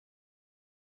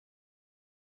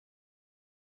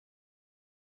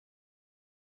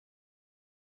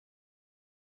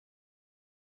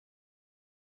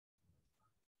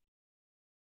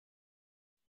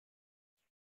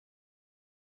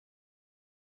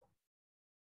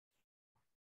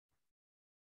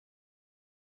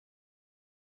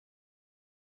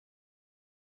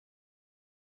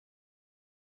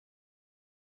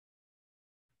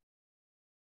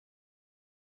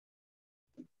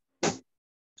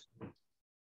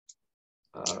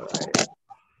All right.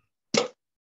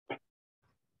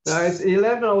 Now it's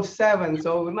 11:07,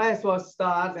 so we might as well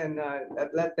start and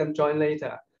let them join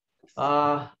later.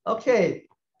 Okay.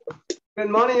 Good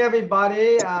morning,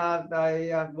 everybody.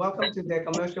 Welcome to the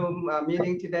commercial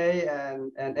meeting today.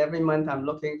 And every month I'm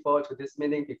looking forward to this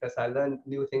meeting because I learn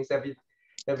new things every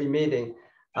meeting.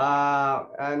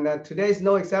 Today is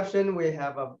no exception. We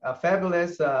have a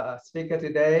fabulous speaker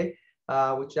today,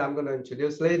 which I'm going to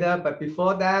introduce later. But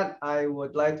before that, I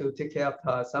would like to take care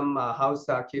of some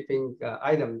housekeeping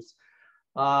items.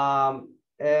 And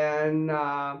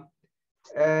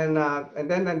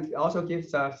then also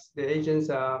gives us the agents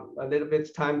a little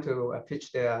bit time to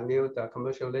pitch their new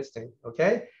commercial listing.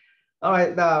 Okay. All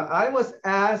right. Now I was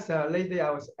asked lately.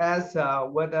 I was asked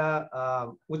whether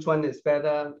which one is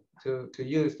better to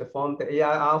use, the form, the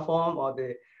AIR form or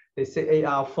the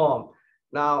CAR form.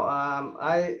 Now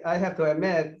I have to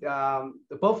admit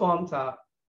both forms are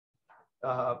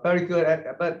very good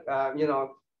but you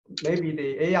know, maybe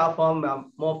the AR form are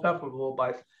more preferable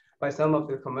by some of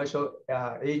the commercial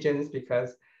agents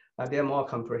because they're more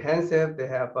comprehensive. They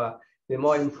have they're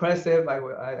more impressive,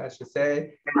 I should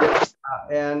say,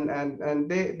 and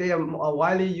they are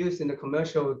widely used in the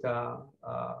commercial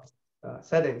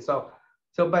setting.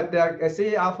 But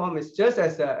the CAR form is just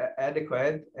as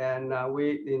adequate, and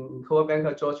we in Core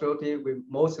Banker George Realty we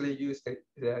mostly use the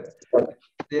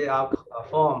CAR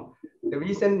form. The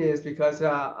reason is because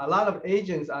a lot of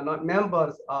agents are not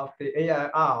members of the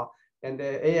AIR, and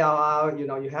the AIR, you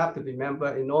know, you have to be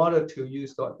member in order to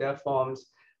use their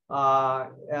forms. You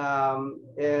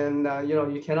know,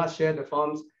 you cannot share the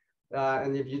forms,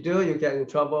 and if you do, you get in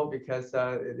trouble because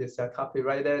it is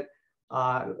copyrighted.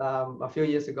 A few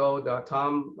years ago,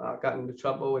 Tom got into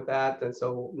trouble with that, and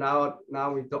so now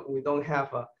we don't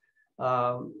have a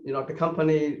you know, the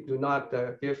company do not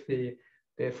give the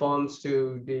forms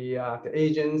to the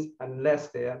agents unless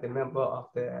they are the member of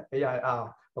the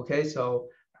AIR. Okay, so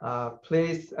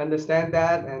please understand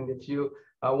that, and if you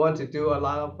want to do a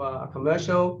lot of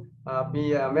commercial,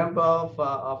 be a member of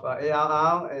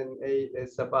AIR, and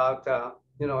it's about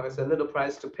you know, it's a little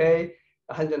price to pay,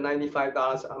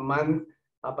 $195 a month,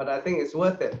 but I think it's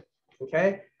worth it.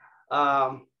 Okay,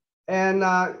 and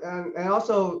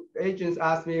also agents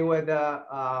asked me whether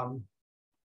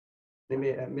let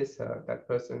me miss that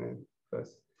person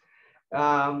first.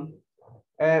 And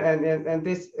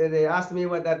this they asked me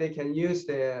whether they can use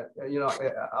the you know,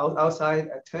 outside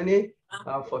attorney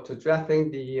to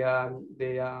drafting the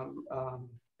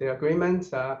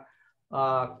agreements. Well,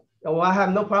 I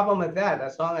have no problem with that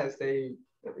as long as they,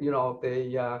 you know,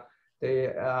 they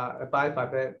abide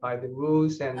by the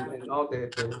rules and all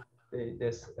this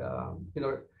you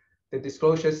know, the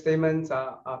disclosure statements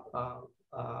are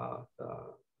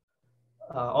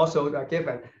also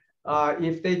given.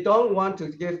 If they don't want to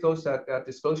give those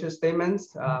disclosure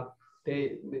statements,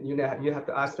 you have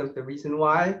to ask them the reason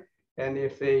why. And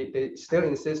if they still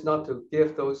insist not to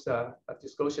give those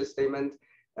disclosure statements,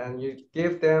 and you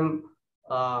give them,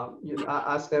 you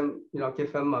ask them, you know,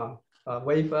 give them a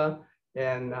waiver,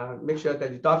 and make sure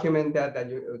that you document that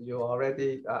you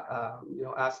already you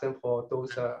know, ask them for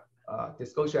those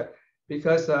disclosure,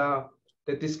 because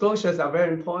the disclosures are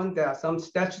very important. There are some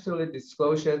statutory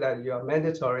disclosure that you are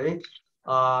mandatory.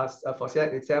 For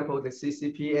example, the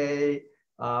CCPA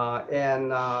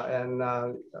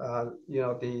you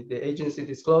know, the agency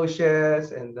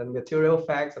disclosures and the material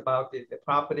facts about the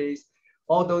properties.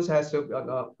 All those has to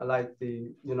like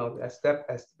the, you know,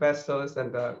 asbestos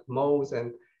and the molds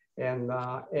and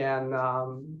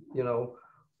you know,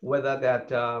 whether that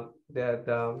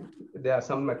there are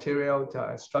some material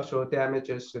structural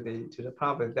damages to the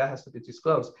property that has to be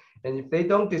disclosed. And if they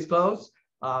don't disclose,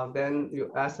 then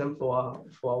you ask them for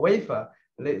a waiver,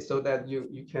 so that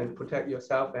you can protect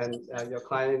yourself and your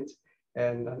client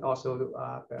and also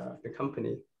the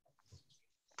company.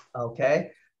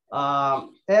 Okay,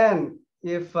 and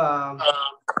if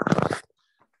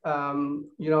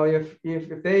you know, if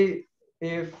they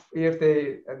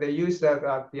use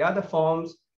the other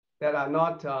forms that are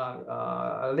not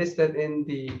listed in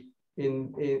the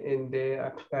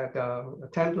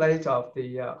template of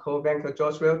the Core Banker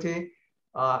George Realty,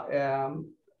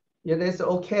 it is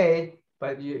okay,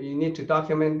 but you need to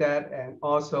document that, and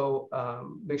also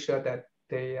make sure that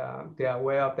they are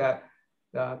aware of that,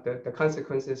 the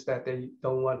consequences that they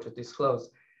don't want to disclose.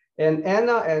 And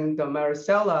Anna and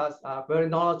Maricela are very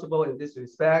knowledgeable in this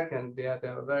respect, and they are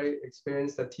very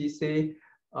experienced at TC.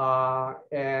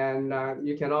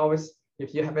 You can always,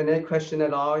 if you have any question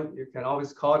at all, you can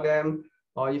always call them,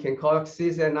 or you can call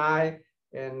Cesar and I,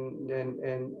 and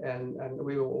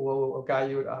we will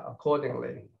guide you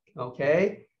accordingly.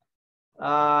 Okay.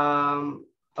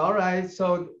 All right,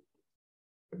 so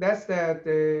that's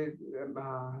the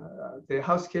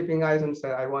housekeeping items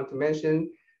that I want to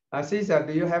mention. Cesar,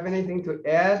 do you have anything to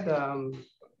add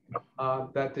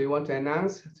that you want to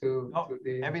announce to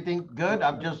the? Everything good.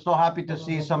 I'm just so happy to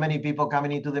see so many people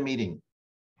coming into the meeting.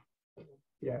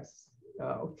 Yes.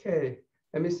 Okay.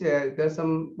 Let me see. There's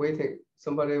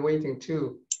somebody waiting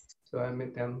too. So I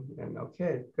met them. And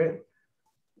okay, great.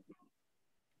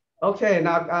 Okay.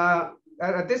 Now,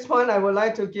 at this point, I would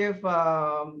like to give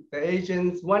the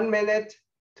agents 1 minute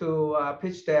to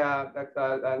pitch their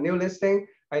new listing.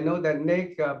 I know that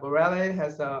Nick Borelli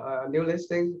has a new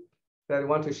listing that I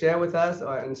want to share with us,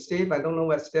 and Steve. I don't know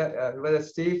whether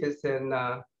Steve is in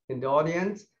the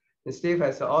audience. And Steve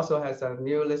also has a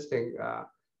new listing.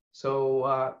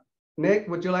 So Nick,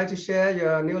 would you like to share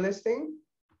your new listing?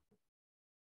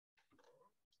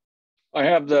 I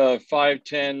have the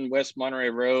 510 West Monterey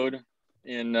Road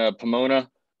in Pomona.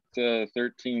 It's a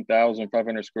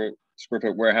 13,500 square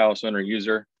foot warehouse under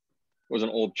user. It was an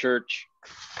old church,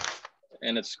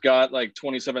 and it's got like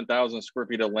 27,000 square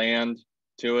feet of land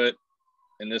to it.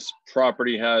 And this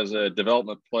property has a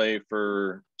development play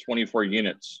for 24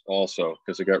 units also,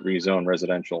 because it got rezoned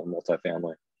residential and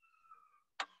multifamily.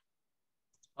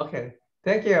 Okay,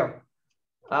 thank you.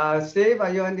 Steve,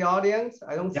 are you in the audience?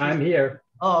 I don't see. I'm here.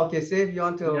 Oh, okay, Steve, you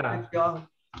want to?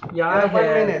 Yeah, I have 1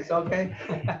 minute, okay?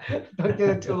 Don't get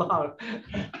it too long.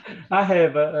 I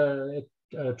have a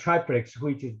triplex,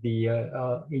 which is the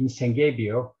in San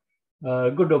Gabriel.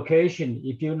 Good location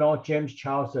if you know James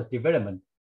Charles development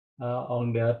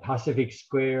on the Pacific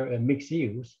Square mixed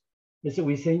use. It's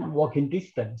within walking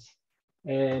distance,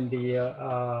 and the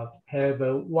have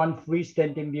one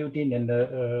freestanding building and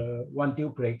one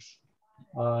duplex.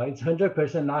 It's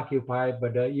 100% occupied,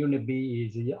 but Unit B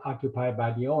is occupied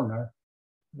by the owner.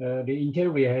 The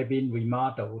interior has been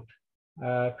remodeled.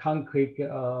 Concrete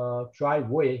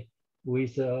driveway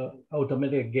with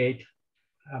automatic gate,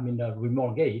 a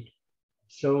remote gate.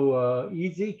 So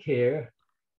easy care.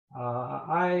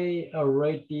 I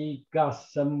already got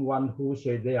someone who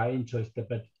said they are interested,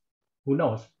 but who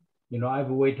knows? I've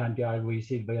waited until I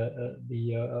receive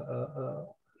the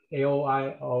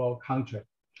AOI or contract.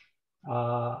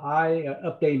 I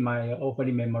update my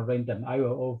offering memorandum. I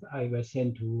will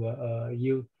send to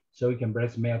you so you can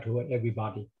press mail to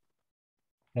everybody.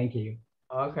 Thank you.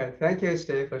 Okay, thank you,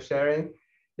 Steve, for sharing.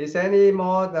 Is there any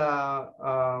more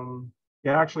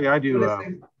yeah, actually, I do.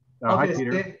 Okay, hi,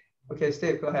 Peter. Steve. Okay,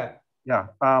 Steve, go ahead. Yeah,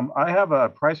 I have a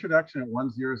price reduction at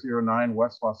 1009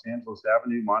 West Los Angeles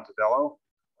Avenue, Montebello.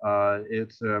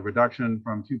 It's a reduction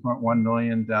from 2.1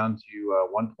 million down to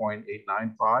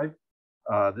 1.895.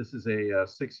 This is a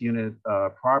 6-unit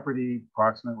property,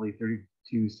 approximately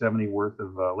 3270 worth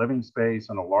of living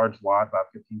space on a large lot,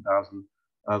 about 15,000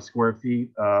 square feet.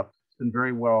 It's been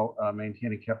very well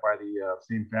maintained and kept by the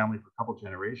same family for a couple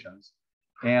generations.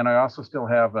 And I also still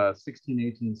have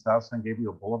 1618 South San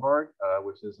Gabriel Boulevard,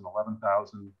 which is an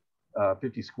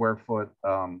 11,050 square foot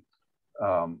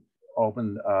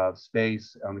open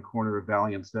space on the corner of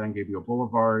Valley and San Gabriel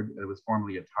Boulevard. It was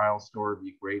formerly a tile store. It'd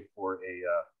be great for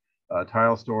a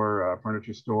tile store,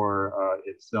 furniture store.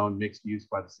 It's zoned mixed use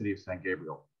by the city of San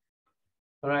Gabriel.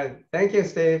 All right, thank you,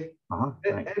 Steve.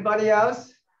 Anybody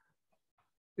else?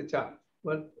 Good job.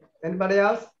 What? Anybody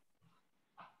else?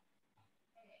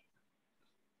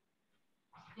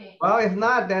 Well, if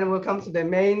not, then we'll come to the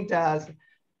main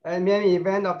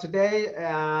event of today.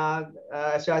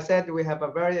 As I said, we have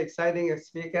a very exciting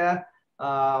speaker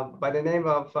by the name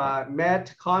of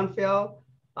Matt Cornfield.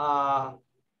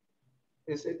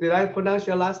 Did I pronounce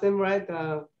your last name right,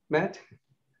 Matt?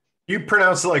 You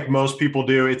pronounce it like most people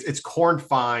do. It's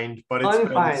Cornfind, but it's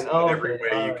every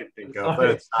way you can think of,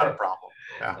 but it's not a problem.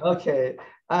 Yeah. Okay.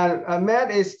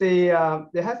 Matt is the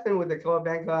has been with the Coldwell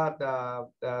Banker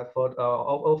for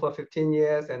over 15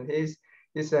 years, and he's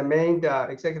the main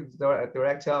executive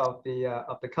director of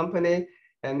the company,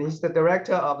 and he's the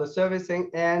director of the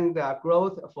servicing and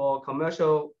growth for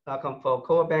commercial for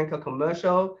Coldwell Banker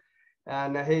Commercial,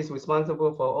 and he's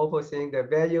responsible for overseeing the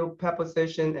value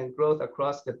proposition and growth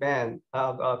across the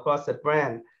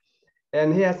brand,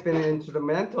 and he has been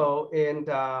instrumental in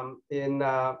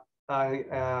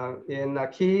a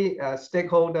key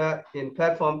stakeholder in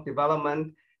platform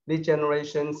development, lead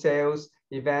generation, sales,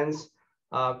 events,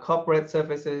 corporate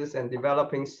services, and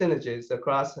developing synergies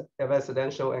across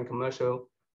residential and commercial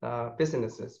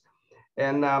businesses.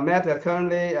 And Matt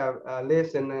currently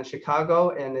lives in Chicago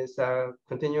and is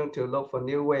continuing to look for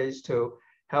new ways to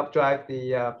help drive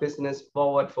the business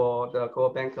forward for the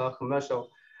Coldwell Banker Commercial.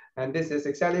 And this is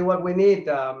exactly what we need,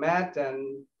 Matt.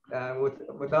 And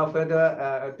without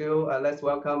further ado, let's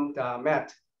welcome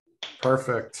Matt.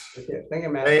 Perfect. Okay. Thank you,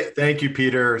 Matt. Hey, thank you,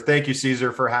 Peter. Thank you,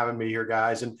 Caesar, for having me here,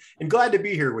 guys, and glad to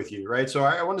be here with you, right? So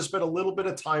I want to spend a little bit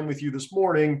of time with you this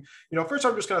morning. First,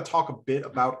 I'm just going to talk a bit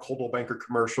about Coldwell Banker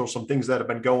Commercial, some things that have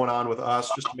been going on with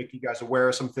us, just to make you guys aware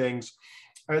of some things.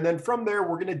 And then from there,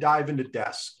 we're going to dive into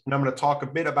Desk. And I'm going to talk a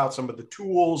bit about some of the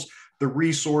tools, the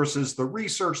resources, the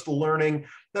research, the learning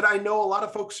that I know a lot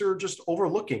of folks are just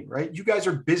overlooking, right? You guys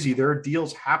are busy. There are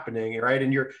deals happening, right?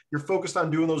 And you're focused on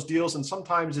doing those deals. And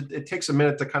sometimes it takes a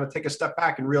minute to kind of take a step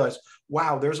back and realize,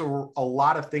 wow, there's a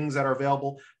lot of things that are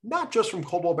available, not just from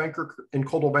Coldwell Banker and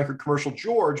Coldwell Banker Commercial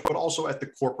George, but also at the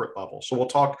corporate level. So we'll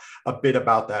talk a bit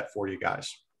about that for you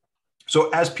guys. So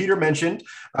as Peter mentioned,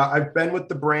 I've been with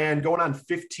the brand going on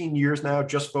 15 years now,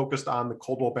 just focused on the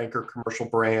Coldwell Banker Commercial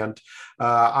brand.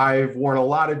 I've worn a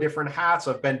lot of different hats.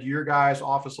 I've been to your guys'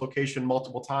 office location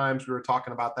multiple times. We were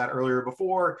talking about that earlier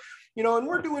before, and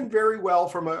we're doing very well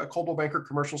from a Coldwell Banker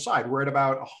Commercial side. We're at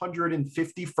about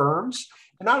 150 firms.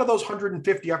 And out of those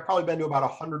 150, I've probably been to about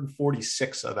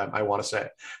 146 of them, I want to say,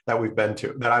 that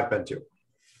I've been to.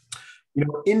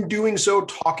 In doing so,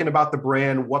 talking about the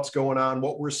brand, what's going on,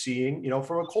 what we're seeing,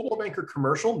 from a Coldwell Banker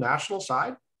Commercial national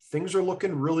side, things are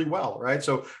looking really well, right?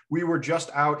 So we were just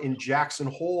out in Jackson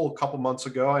Hole a couple months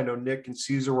ago. I know Nick and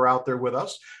Caesar were out there with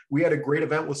us. We had a great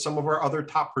event with some of our other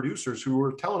top producers who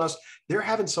were telling us they're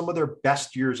having some of their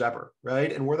best years ever,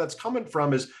 right? And where that's coming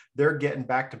from is they're getting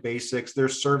back to basics. They're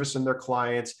servicing their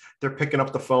clients. They're picking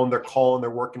up the phone. They're calling. They're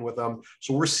working with them.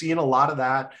 So we're seeing a lot of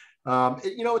that.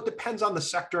 It depends on the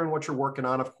sector and what you're working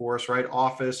on, of course, right?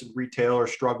 Office and retail are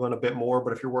struggling a bit more,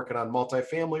 but if you're working on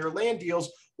multifamily or land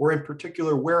deals, or in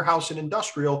particular warehouse and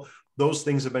industrial, those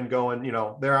things have been going,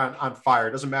 they're on fire.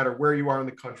 It doesn't matter where you are in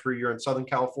the country. You're in Southern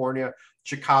California,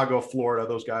 Chicago, Florida,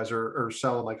 those guys are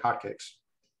selling like hotcakes.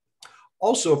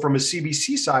 Also, from a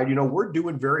CBC side, we're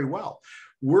doing very well.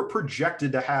 We're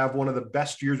projected to have one of the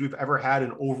best years we've ever had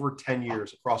in over 10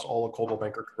 years across all of Coldwell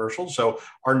Banker Commercial. So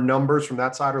our numbers from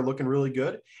that side are looking really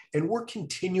good. And we're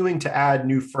continuing to add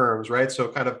new firms, right? So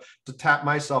kind of to tap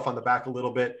myself on the back a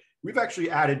little bit, we've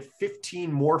actually added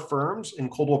 15 more firms in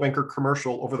Coldwell Banker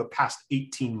Commercial over the past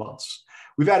 18 months.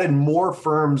 We've added more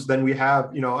firms than we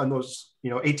have, in those,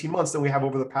 18 months than we have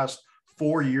over the past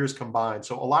 4 years combined.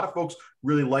 So a lot of folks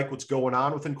really like what's going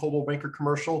on within Coldwell Banker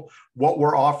Commercial, what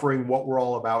we're offering, what we're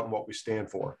all about, and what we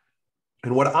stand for.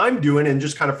 And what I'm doing, and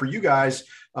just kind of for you guys,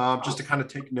 just to kind of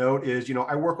take note is,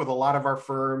 I work with a lot of our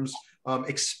firms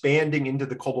expanding into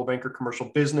the Coldwell Banker Commercial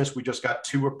business. We just got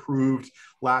 2 approved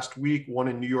last week, one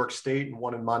in New York State and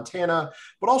one in Montana,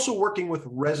 but also working with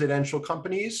residential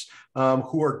companies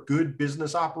who are good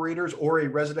business operators, or a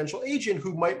residential agent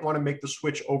who might want to make the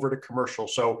switch over to commercial.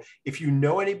 So if you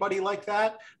know anybody like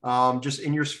that, just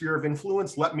in your sphere of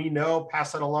influence, let me know,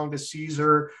 pass that along to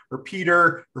Caesar or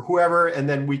Peter or whoever, and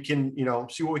then we can,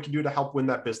 see what we can do to help win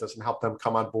that business and help them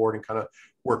come on board and kind of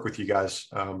work with you guys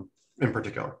in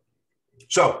particular.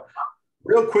 So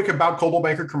real quick about Coldwell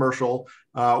Banker Commercial,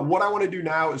 what I want to do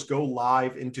now is go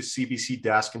live into CBC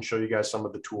Desk and show you guys some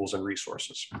of the tools and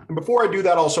resources. And before I do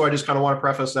that, also, I just kind of want to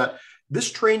preface that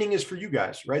this training is for you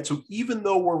guys, right? So even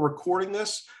though we're recording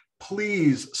this,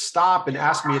 please stop and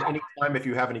ask me at any time if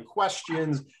you have any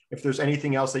questions, if there's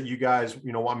anything else that you guys,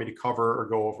 want me to cover or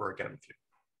go over again with you.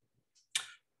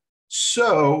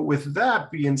 So with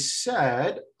that being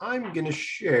said, I'm going to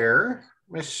share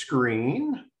my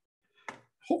screen.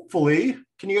 Hopefully,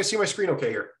 can you guys see my screen okay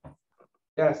here?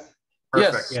 Yes.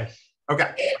 Perfect. Yes.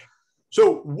 Okay.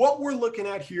 So what we're looking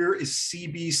at here is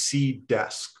CBC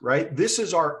Desk, right? This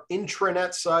is our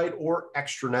intranet site or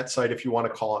extranet site, if you want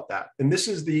to call it that. And this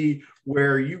is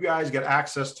where you guys get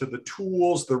access to the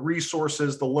tools, the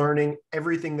resources, the learning,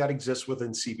 everything that exists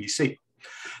within CBC.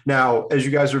 Now, as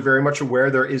you guys are very much aware,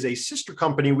 there is a sister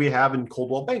company we have in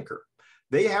Coldwell Banker.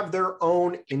 They have their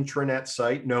own intranet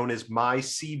site known as My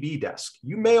CB Desk.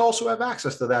 You may also have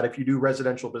access to that if you do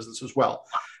residential business as well.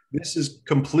 This is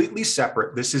completely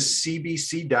separate. This is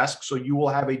CBC Desk, so you will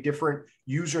have a different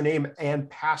username and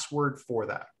password for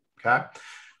that, okay?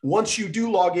 Once you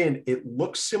do log in, it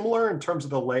looks similar in terms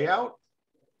of the layout,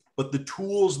 but the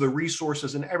tools, the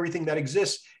resources, and everything that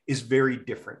exists is very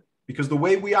different. Because the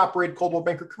way we operate Coldwell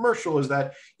Banker Commercial is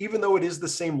that even though it is the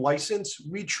same license,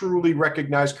 we truly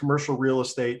recognize commercial real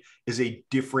estate is a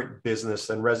different business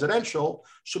than residential.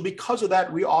 So because of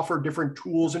that, we offer different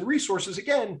tools and resources,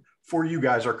 again, for you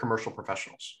guys, our commercial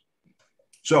professionals.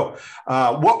 So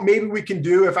what maybe we can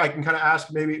do, if I can kind of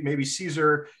ask maybe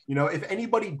Caesar, if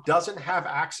anybody doesn't have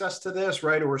access to this,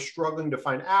 right, or is struggling to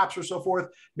find apps or so forth,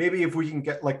 maybe if we can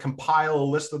get compile a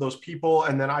list of those people,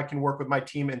 and then I can work with my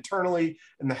team internally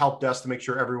and the help desk to make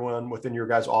sure everyone within your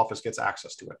guys' office gets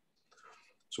access to it.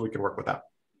 So we can work with that.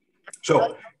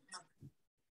 So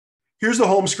here's the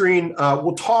home screen.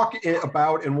 We'll talk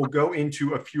about and we'll go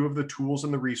into a few of the tools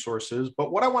and the resources.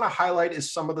 But what I want to highlight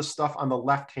is some of the stuff on the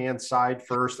left-hand side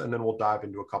first, and then we'll dive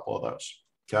into a couple of those.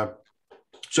 Okay.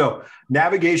 So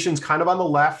navigation's kind of on the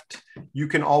left. You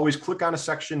can always click on a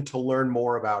section to learn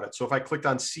more about it. So if I clicked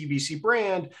on CBC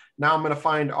brand, now I'm going to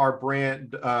find our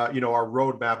brand, our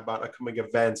roadmap about upcoming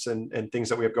events and things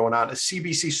that we have going on. A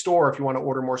CBC store if you want to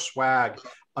order more swag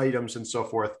items and so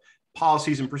forth.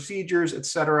 Policies and procedures, et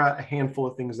cetera, a handful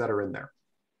of things that are in there.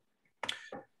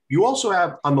 You also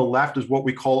have on the left is what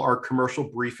we call our commercial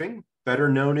briefing, better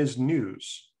known as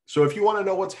news. So if you want to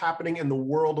know what's happening in the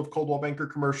world of Coldwell Banker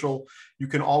Commercial, you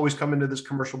can always come into this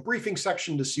commercial briefing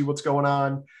section to see what's going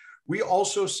on. We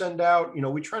also send out,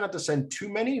 we try not to send too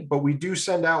many, but we do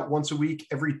send out once a week,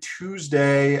 every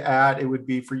Tuesday it would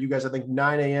be for you guys, I think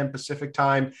 9 a.m. Pacific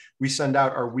time, we send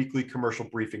out our weekly commercial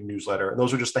briefing newsletter. And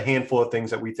those are just a handful of things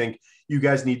that we think you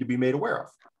guys need to be made aware of.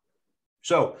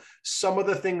 So some of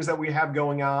the things that we have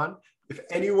going on, if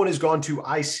anyone has gone to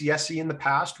ICSC in the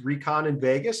past, Recon in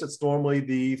Vegas, it's normally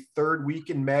the third week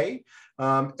in May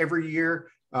every year.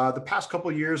 The past couple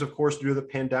of years, of course, due to the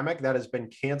pandemic, that has been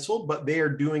canceled, but they are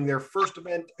doing their first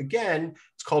event again.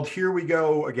 It's called Here We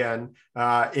Go Again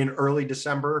in early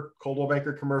December. Coldwell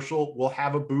Banker Commercial will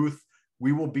have a booth.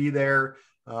 We will be there.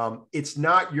 It's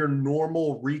not your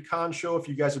normal Recon show. If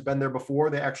you guys have been there before,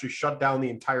 they actually shut down the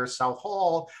entire South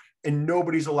Hall and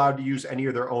nobody's allowed to use any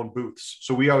of their own booths.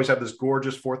 So we always have this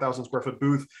gorgeous 4,000 square foot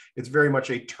booth. It's very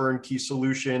much a turnkey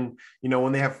solution.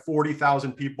 When they have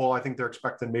 40,000 people, I think they're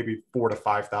expecting maybe 4,000 to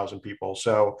 5,000 people.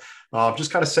 So just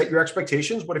kind of set your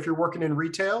expectations. But if you're working in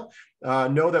retail,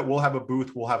 know that we'll have a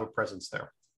booth, we'll have a presence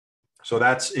there. So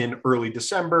that's in early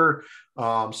December,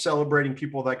 celebrating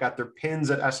people that got their pins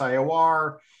at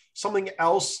SIOR. Something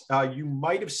else, you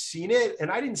might have seen it, and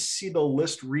I didn't see the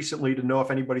list recently to know if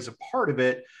anybody's a part of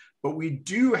it, but we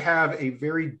do have a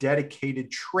very dedicated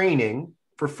training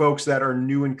for folks that are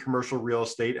new in commercial real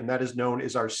estate, and that is known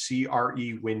as our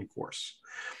CRE Win course.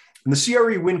 And the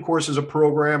CRE Win course is a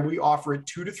program, we offer it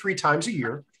 2 to 3 times a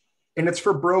year, and it's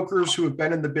for brokers who have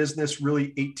been in the business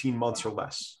really 18 months or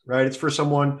less, right? It's for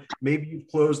someone, maybe you've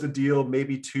closed a deal,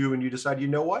 maybe 2, and you decide, you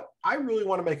know what? I really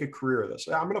want to make a career of this.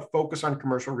 I'm going to focus on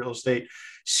commercial real estate.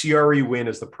 CRE Win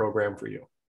is the program for you.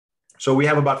 So we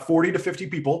have about 40 to 50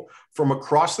 people from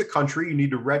across the country. You need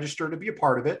to register to be a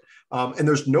part of it. And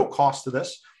there's no cost to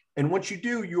this. And once you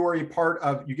do, you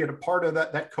get a part of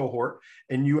that cohort,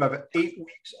 and you have 8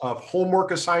 weeks of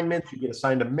homework assignments. You get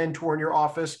assigned a mentor in your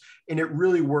office, and it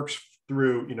really works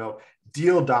through,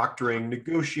 deal doctoring,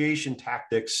 negotiation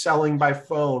tactics, selling by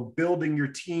phone, building your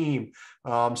team,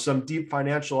 some deep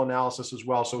financial analysis as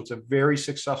well. So it's a very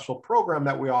successful program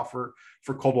that we offer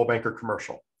for Coldwell Banker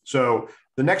Commercial. So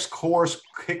the next course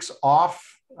kicks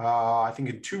off, I think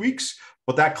in 2 weeks,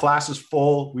 but that class is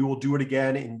full. We will do it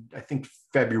again in, I think,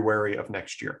 February of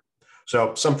next year.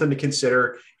 So something to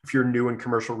consider if you're new in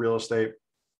commercial real estate.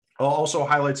 I'll also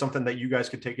highlight something that you guys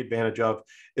could take advantage of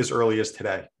as early as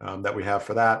today that we have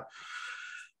for that.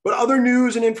 But other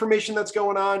news and information that's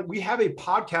going on, we have a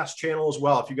podcast channel as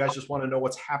well. If you guys just want to know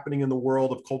what's happening in the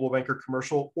world of Coldwell Banker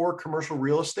Commercial or commercial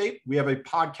real estate, we have a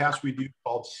podcast we do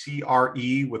called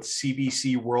CRE with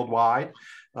CBC Worldwide.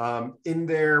 In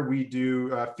there, we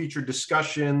do featured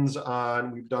discussions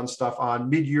we've done stuff on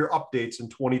mid-year updates in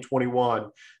 2021.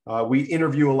 We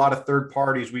interview a lot of third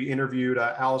parties. We interviewed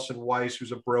Allison Weiss,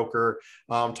 who's a broker,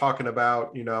 talking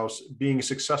about, being a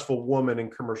successful woman in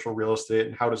commercial real estate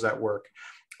and how does that work.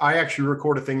 I actually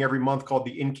record a thing every month called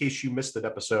the In Case You Missed It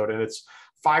episode, and it's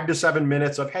 5 to 7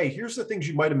 minutes of, hey, here's the things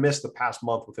you might have missed the past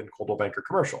month within Coldwell Banker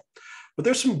Commercial. But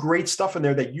there's some great stuff in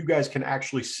there that you guys can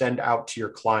actually send out to your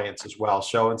clients as well.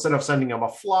 So instead of sending them a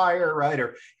flyer, right,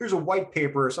 or here's a white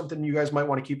paper or something you guys might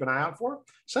want to keep an eye out for,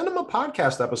 send them a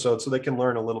podcast episode so they can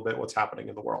learn a little bit what's happening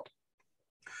in the world.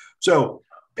 So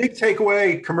big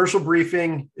takeaway, commercial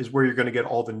briefing is where you're going to get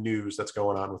all the news that's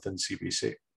going on within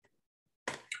CBC.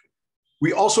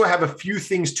 We also have a few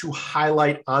things to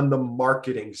highlight on the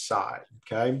marketing side,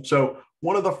 okay? So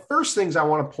one of the first things I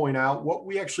want to point out, what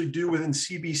we actually do within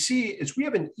CBC is we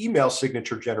have an email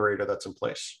signature generator that's in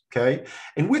place, okay?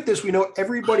 And with this, we know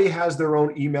everybody has their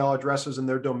own email addresses and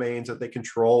their domains that they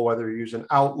control, whether you're using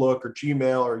Outlook or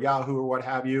Gmail or Yahoo or what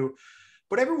have you.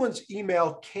 but everyone's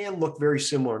email can look very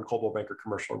similar in Coldwell Banker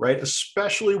Commercial, right?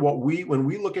 Especially when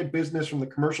we look at business from the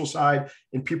commercial side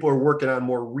and people are working on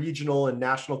more regional and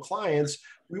national clients,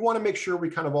 we want to make sure we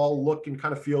kind of all look and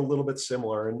kind of feel a little bit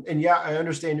similar. And yeah, I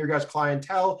understand your guys'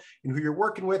 clientele and who you're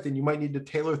working with, and you might need to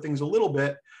tailor things a little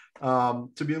bit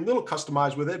to be a little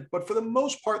customized with it, but for the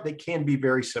most part, they can be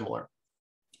very similar.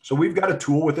 So we've got a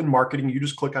tool within marketing. You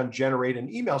just click on generate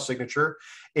an email signature.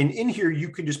 And in here, you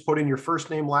can just put in your first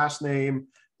name, last name.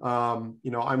 I'm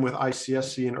with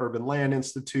ICSC and Urban Land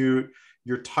Institute,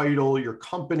 your title, your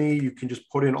company. You can just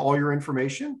put in all your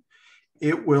information.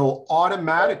 It will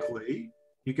automatically,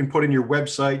 you can put in your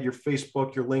website, your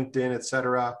Facebook, your LinkedIn, et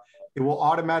cetera. It will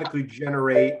automatically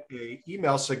generate an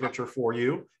email signature for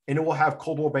you, and it will have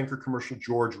Coldwell Banker Commercial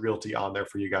George Realty on there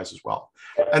for you guys as well.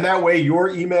 And that way, your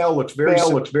email looks very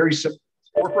simple.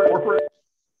 Corporate.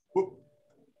 Whoop.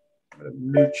 I'm gonna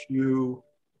mute you,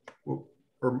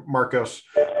 or Marcos.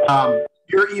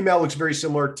 Your email looks very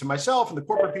similar to myself and the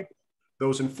corporate people,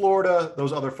 those in Florida,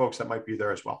 those other folks that might be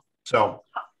there as well. So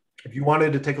if you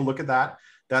wanted to take a look at that,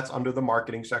 that's under the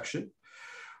marketing section.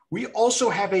 We also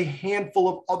have a handful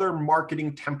of other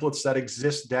marketing templates that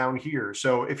exist down here.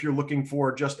 So if you're looking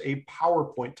for just a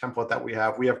PowerPoint template that we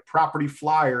have property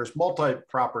flyers,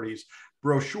 multi-properties,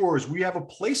 brochures. We have a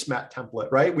placemat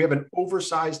template, right? We have an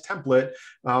oversized template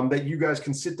that you guys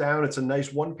can sit down. It's a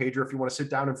nice one-pager if you want to sit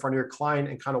down in front of your client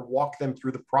and kind of walk them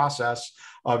through the process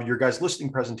of your guys' listing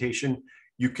presentation.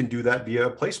 You can do that via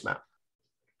a placemat.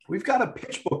 We've got a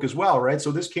pitch book as well, right?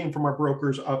 So this came from our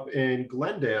brokers up in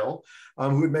Glendale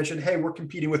who had mentioned, hey, we're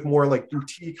competing with more like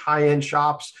boutique high-end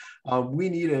shops. We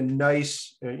need a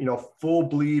nice, full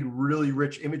bleed, really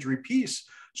rich imagery piece.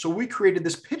 So we created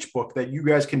this pitch book that you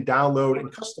guys can download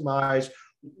and customize.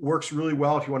 Works really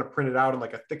well if you want to print it out in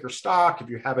like a thicker stock, if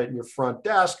you have it in your front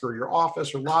desk or your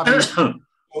office or lobby. So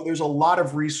there's a lot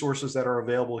of resources that are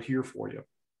available here for you.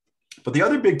 But the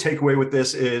other big takeaway with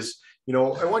this is,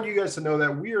 I want you guys to know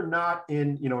that we are not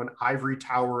in, an ivory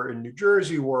tower in New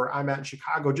Jersey where I'm at in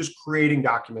Chicago, just creating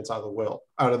documents out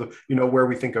of the, where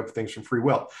we think of things from free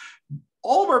will.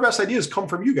 All of our best ideas come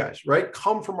from you guys, right?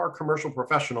 Come from our commercial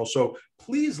professionals. So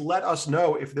please let us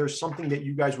know if there's something that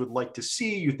you guys would like to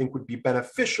see, you think would be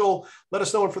beneficial. Let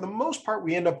us know. And for the most part,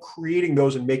 we end up creating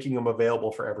those and making them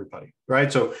available for everybody,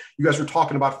 right? So you guys were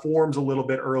talking about forms a little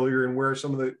bit earlier and where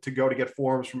some of the to go to get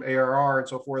forms from ARR and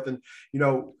so forth. And,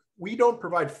 we don't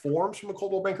provide forms from the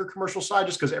Coldwell Banker commercial side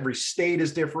just because every state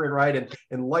is different, right?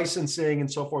 And licensing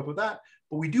and so forth with that.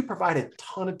 But we do provide a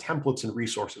ton of templates and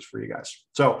resources for you guys.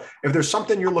 So if there's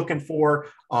something you're looking for,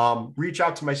 reach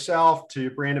out to myself, to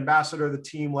your brand ambassador, the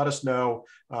team, let us know,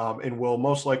 and we'll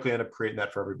most likely end up creating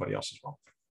that for everybody else as well.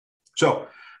 So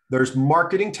there's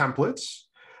marketing templates.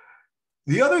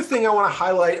 The other thing I want to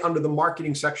highlight under the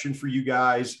marketing section for you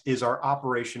guys is our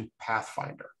Operation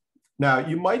Pathfinder. Now,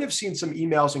 you might have seen some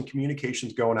emails and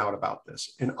communications going out about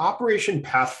this. In Operation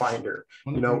Pathfinder,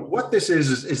 what this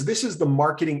is this is the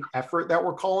marketing effort that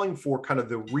we're calling for kind of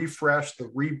the refresh, the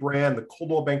rebrand, the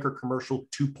Coldwell Banker Commercial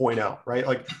 2.0, right?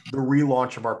 Like the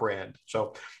relaunch of our brand.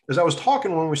 So as I was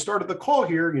talking when we started the call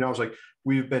here, I was like,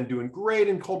 we've been doing great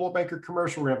in Coldwell Banker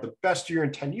Commercial. We're gonna have the best year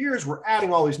in 10 years. We're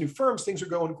adding all these new firms. Things are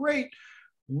going great.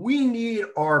 We need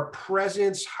our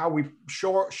presence, how we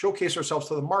showcase ourselves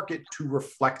to the market to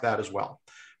reflect that as well.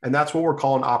 And that's what we're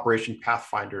calling Operation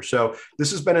Pathfinder. So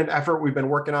this has been an effort we've been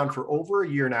working on for over a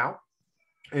year now.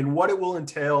 And what it will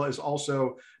entail is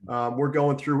also we're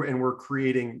going through and we're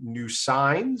creating new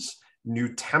signs, new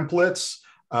templates.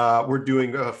 We're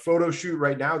doing a photo shoot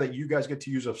right now that you guys get to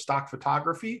use of stock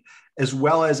photography, as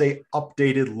well as a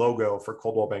updated logo for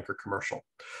Coldwell Banker Commercial.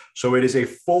 So it is a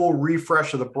full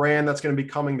refresh of the brand that's going to be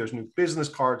coming. There's new business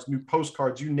cards, new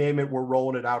postcards, you name it. We're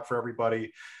rolling it out for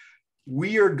everybody.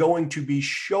 We are going to be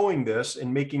showing this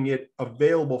and making it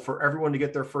available for everyone to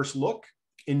get their first look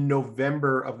in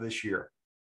November of this year.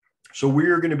 So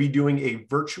we're going to be doing a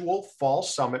virtual fall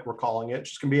summit, we're calling it.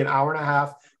 It's just going to be an hour and a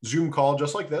half Zoom call,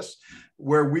 just like this,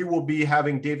 where we will be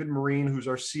having David Marine, who's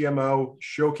our CMO,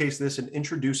 showcase this and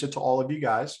introduce it to all of you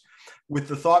guys, with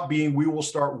the thought being we will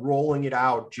start rolling it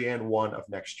out Jan 1 of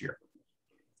next year.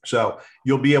 So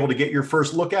you'll be able to get your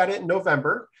first look at it in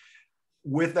November.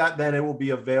 With that, then it will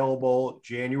be available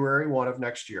January 1 of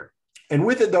next year. And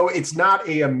with it, though, it's not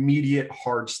an immediate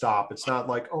hard stop. It's not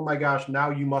like, oh my gosh, now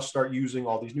you must start using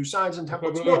all these new signs and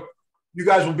templates. No, you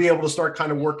guys will be able to start kind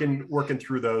of working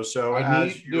through those. So I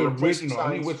need the original.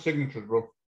 I need with signatures, bro.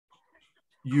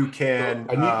 You can.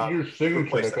 So I need your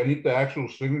signature. Like I need the actual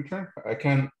signature. I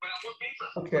can't.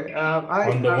 Okay.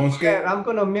 I'm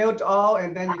going to mute all,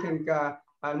 and then you can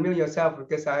unmute yourself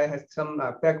because I had some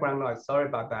background noise. Sorry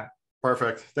about that.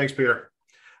 Perfect. Thanks, Peter.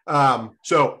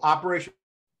 So operation.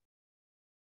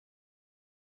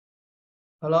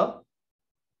 Hello?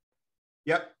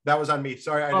 Yep, that was on me.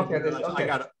 Sorry, I didn't Okay, realize. okay. I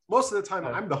got it. Most of the time,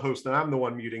 I'm the host and I'm the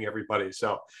one muting everybody.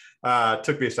 So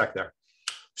took me a sec there.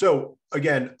 So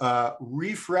again,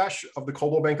 refresh of the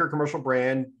Coldwell Banker commercial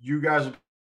brand. You guys. Can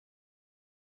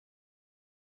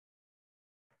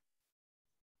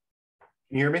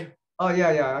you hear me? Oh,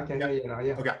 yeah, I can hear you now.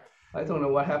 Yeah. Okay. I don't know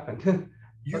what happened.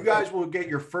 You Okay. guys will get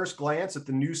your first glance at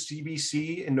the new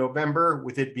CBC in November,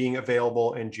 with it being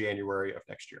available in January of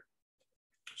next year.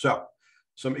 So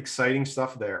some exciting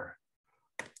stuff there.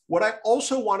 What I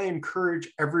also want to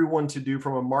encourage everyone to do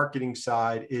from a marketing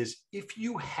side is, if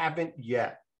you haven't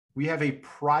yet, we have a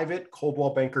private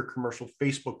Coldwell Banker commercial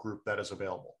Facebook group that is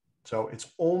available. So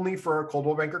it's only for our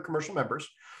Coldwell Banker commercial members.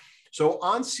 So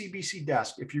on CBC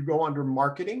Desk, if you go under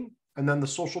marketing and then the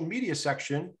social media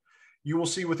section, you will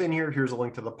see within here, here's a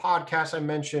link to the podcast I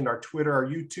mentioned, our Twitter, our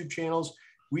YouTube channels.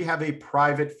 We have a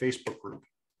private Facebook group.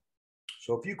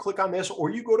 So if you click on this,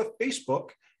 or you go to Facebook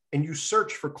and you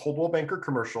search for Coldwell Banker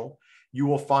Commercial, you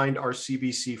will find our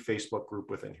CBC Facebook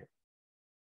group within here.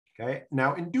 Okay.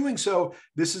 Now, in doing so,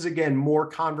 this is, again, more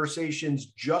conversations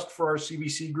just for our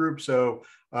CBC group. So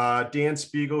Dan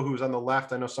Spiegel, who's on the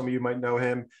left, I know some of you might know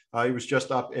him. He was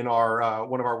just up in our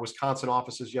one of our Wisconsin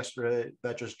offices yesterday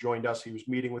that just joined us. He was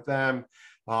meeting with them.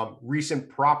 Recent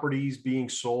properties being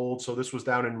sold. So this was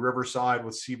down in Riverside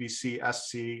with CBC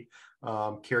SC.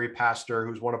 Carrie Pastor,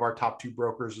 who's one of our top 2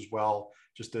 brokers as well,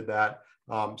 just did that.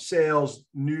 Sales,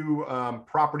 new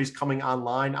properties coming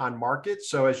online on market.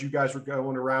 So as you guys were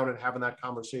going around and having that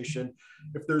conversation,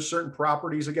 if there's certain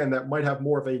properties, again, that might have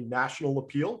more of a national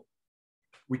appeal,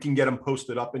 we can get them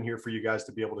posted up in here for you guys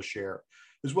to be able to share.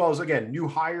 As well as, again, new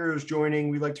hires joining.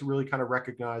 We like to really kind of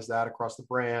recognize that across the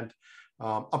brand.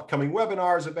 Upcoming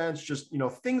webinars, events, just,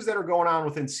 things that are going on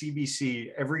within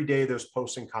CBC. Every day there's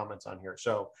posts and comments on here.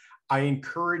 So I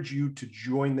encourage you to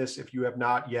join this if you have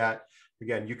not yet.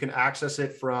 Again, you can access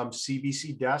it from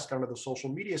CBC Desk under the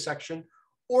social media section,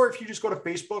 or if you just go to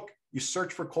Facebook, you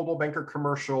search for Coldwell Banker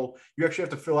Commercial. You actually have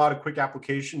to fill out a quick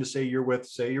application to say you're with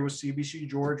CBC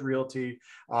George Realty,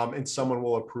 and someone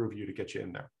will approve you to get you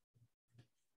in there.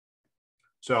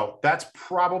 So that's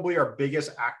probably our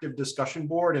biggest active discussion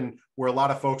board, and where a lot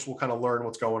of folks will kind of learn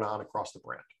what's going on across the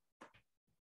brand.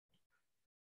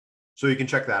 So you can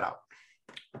check that out.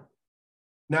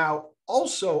 Now,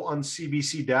 also on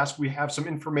CBC Desk, we have some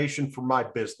information for my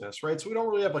business, right? So we don't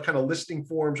really have like kind of listing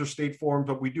forms or state forms,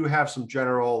 but we do have some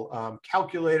general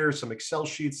calculators, some Excel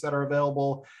sheets that are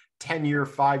available, 10-year,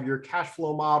 5-year cash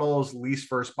flow models, lease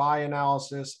versus buy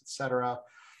analysis, et cetera.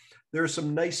 There's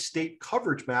some nice state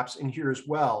coverage maps in here as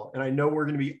well. And I know we're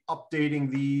going to be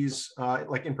updating these,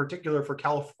 like in particular for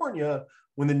California,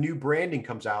 when the new branding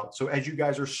comes out. So as you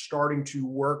guys are starting to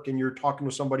work and you're talking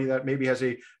with somebody that maybe has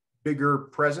a bigger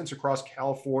presence across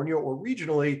California or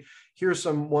regionally, here's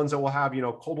some ones that will have,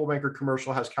 Coldwell Banker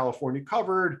Commercial has California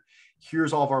covered.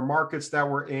 Here's all of our markets that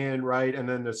we're in, right? And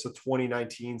then there's the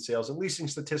 2019 sales and leasing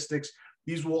statistics.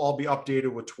 These will all be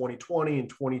updated with 2020 and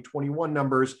 2021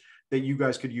 numbers that you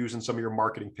guys could use in some of your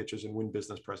marketing pitches and win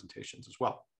business presentations as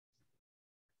well.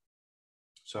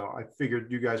 So I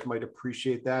figured you guys might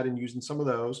appreciate that and using some of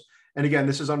those. And again,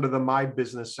 this is under the My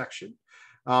Business section.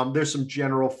 There's some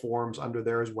general forms under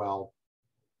there as well.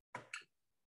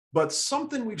 But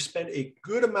something we've spent a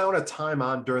good amount of time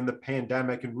on during the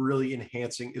pandemic and really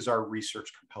enhancing is our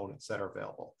research components that are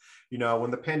available.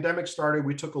 When the pandemic started,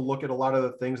 we took a look at a lot of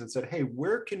the things and said, hey,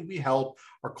 where can we help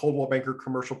our Coldwell Banker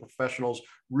commercial professionals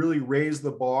really raise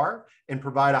the bar and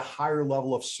provide a higher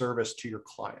level of service to your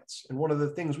clients? And one of the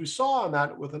things we saw on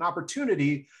that with an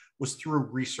opportunity was through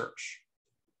research.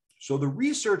 So the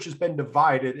research has been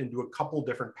divided into a couple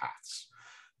different paths.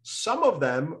 Some of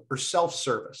them are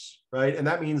self-service, right? And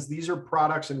that means these are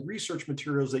products and research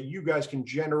materials that you guys can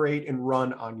generate and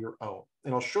run on your own.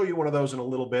 And I'll show you one of those in a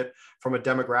little bit from a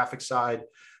demographic side.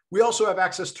 We also have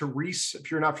access to Reese.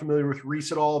 If you're not familiar with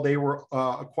Reese at all, they were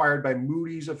acquired by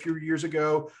Moody's a few years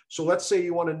ago. So let's say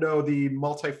you want to know the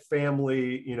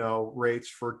multifamily, rates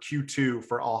for Q2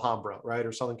 for Alhambra, right?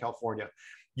 Or Southern California.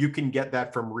 You can get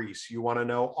that from Reese. You want to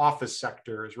know office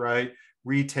sectors, right?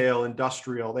 Retail,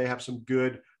 industrial, they have some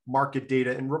good market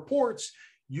data and reports.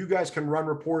 You guys can run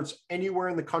reports anywhere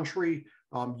in the country.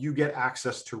 You get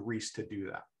access to Reese to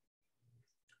do that.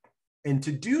 And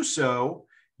to do so,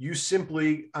 you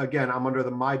simply, again, I'm under the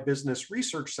My Business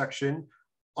Research section.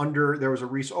 There was a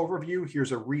Reese overview.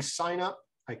 Here's a Reese sign up.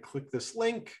 I click this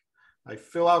link. I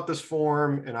fill out this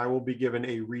form, and I will be given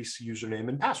a Reese username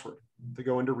and password to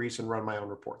go into Reese and run my own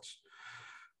reports.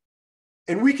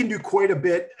 And we can do quite a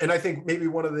bit. And I think maybe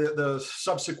one of the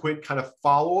subsequent kind of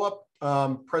follow-up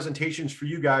presentations for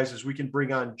you guys is we can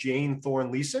bring on Jane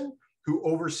Thorne-Leeson, who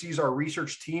oversees our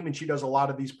research team. And she does a lot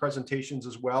of these presentations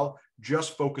as well,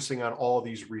 just focusing on all of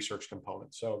these research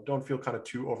components. So don't feel kind of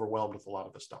too overwhelmed with a lot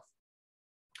of this stuff.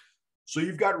 So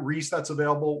you've got Reese that's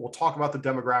available. We'll talk about the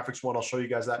demographics one. I'll show you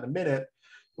guys that in a minute.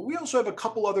 But we also have a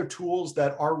couple other tools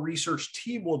that our research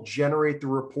team will generate the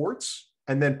reports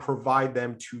and then provide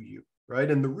them to you,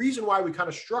 right? And the reason why we kind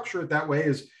of structure it that way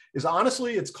is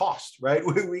honestly, it's cost, right?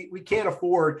 We can't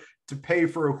afford to pay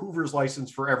for a Hoover's license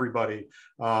for everybody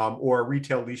or a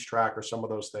retail lease track or some of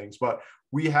those things. But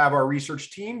we have our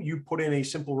research team, you put in a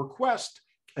simple request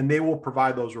and they will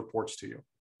provide those reports to you.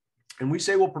 And we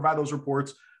say we'll provide those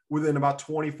reports within about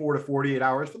 24 to 48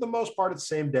 hours. For the most part, it's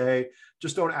the same day.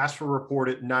 Just don't ask for a report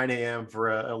at 9 a.m. for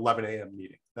an 11 a.m.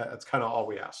 meeting. That's kind of all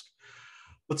we ask.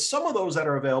 But some of those that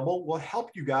are available will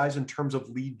help you guys in terms of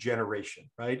lead generation,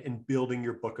 right? And building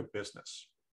your book of business.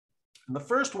 And the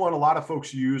first one a lot of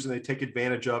folks use and they take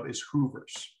advantage of is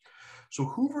Hoover's. So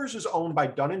Hoover's is owned by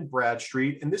Dun &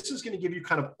 Bradstreet, and this is going to give you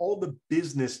kind of all the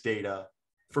business data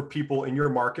for people in your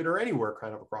market or anywhere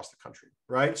kind of across the country,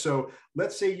 right? So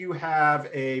let's say you have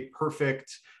a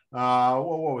perfect,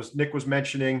 what was Nick was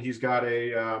mentioning, he's got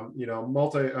a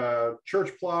multi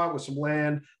church plot with some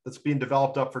land that's being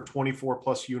developed up for 24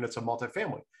 plus units of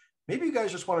multifamily. Maybe you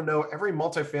guys just want to know every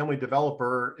multifamily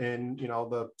developer in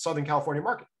the Southern California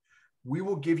market. We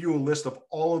will give you a list of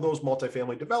all of those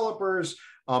multifamily developers.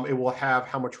 It will have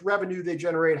how much revenue they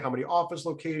generate, how many office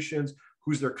locations,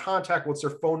 who's their contact, what's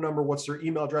their phone number, what's their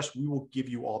email address. We will give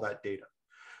you all that data.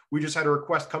 We just had a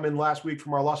request come in last week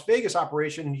from our Las Vegas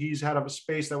operation. He's had a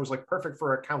space that was like perfect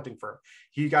for an accounting firm.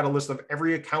 He got a list of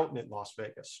every accountant in Las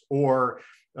Vegas. Or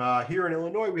here in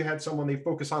Illinois, we had someone, they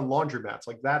focus on laundromats.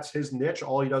 Like that's his niche.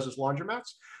 All he does is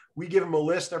laundromats. We give him a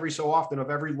list every so often of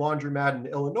every laundromat in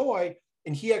Illinois.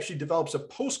 And he actually develops a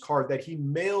postcard that he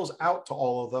mails out to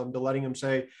all of them to letting them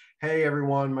say, hey,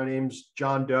 everyone, my name's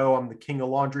John Doe. I'm the king of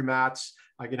laundromats.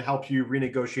 I can help you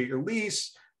renegotiate your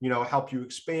lease, help you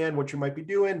expand what you might be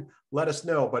doing. Let us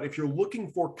know. But if you're looking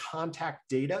for contact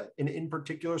data, and in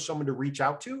particular, someone to reach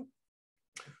out to,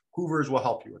 Hoover's will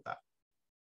help you with that.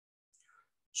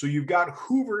 So you've got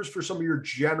Hoover's for some of your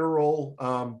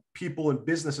general people and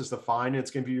businesses to find. And it's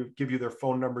going to give you their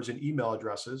phone numbers and email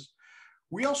addresses.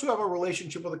 We also have a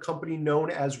relationship with a company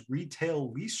known as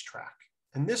Retail Lease Track.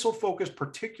 And this will focus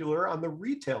particular on the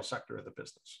retail sector of the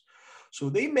business. So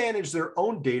they manage their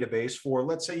own database for,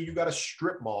 let's say you got a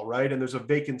strip mall, right? And there's a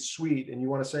vacant suite and you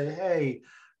want to say, hey,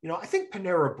 I think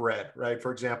Panera Bread, right,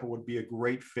 for example, would be a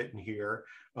great fit in here.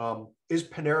 Is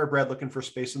Panera Bread looking for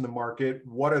space in the market?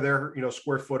 What are their,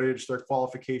 square footage, their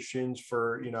qualifications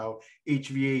for,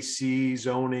 HVAC,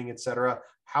 zoning, et cetera?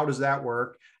 How does that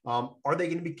work? Are they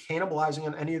going to be cannibalizing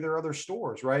on any of their other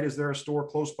stores, right? Is there a store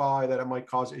close by that it might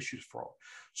cause issues for?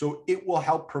 So it will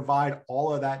help provide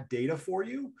all of that data for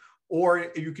you.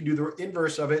 Or you can do the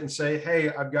inverse of it and say, hey,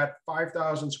 I've got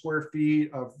 5,000 square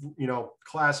feet of,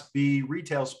 Class B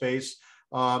retail space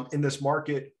in this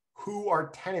market. Who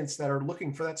are tenants that are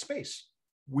looking for that space?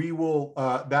 We will,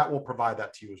 that will provide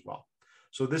that to you as well.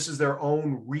 So this is their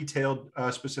own retail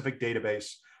specific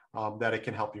database that it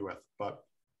can help you with. But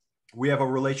we have a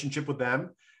relationship with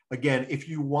them. Again, if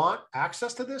you want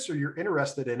access to this or you're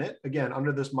interested in it, again,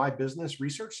 under this My Business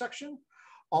research section,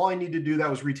 all I need to do, that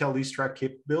was retail lease track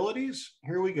capabilities.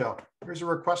 Here we go. Here's a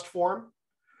request form.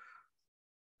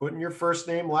 Put in your first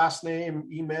name, last name,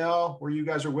 email, where you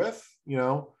guys are with,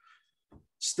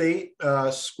 state,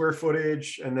 square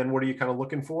footage, and then what are you kind of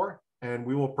looking for? And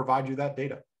we will provide you that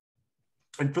data.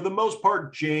 And for the most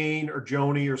part, Jane or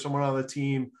Joni or someone on the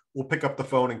team will pick up the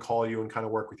phone and call you and kind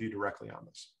of work with you directly on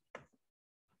this.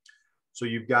 So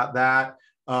you've got that.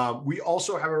 We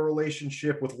also have a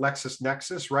relationship with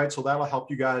LexisNexis, right? So that'll help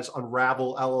you guys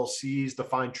unravel LLCs,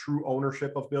 define true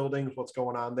ownership of buildings, what's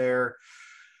going on there.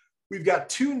 We've got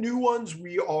two new ones.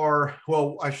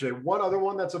 One other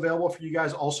one that's available for you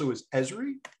guys also is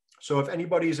Esri. So if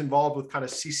anybody is involved with kind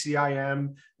of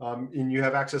CCIM and you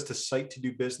have access to Site to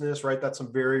Do Business, right? That's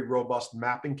some very robust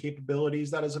mapping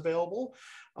capabilities that is available.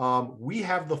 We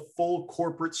have the full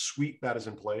corporate suite that is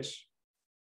in place.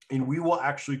 And we will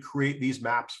actually create these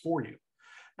maps for you.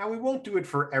 Now, we won't do it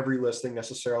for every listing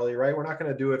necessarily, right? We're not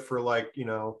going to do it for like,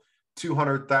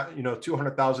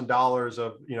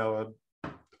 $200,000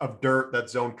 of dirt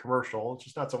that's zoned commercial. It's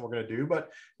just not something we're going to do. But,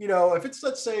 if it's,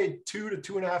 let's say, $2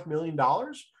 to $2.5 million,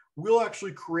 we'll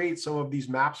actually create some of these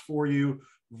maps for you,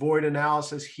 void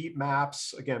analysis, heat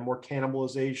maps, again, more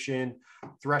cannibalization,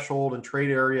 threshold and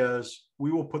trade areas.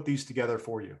 We will put these together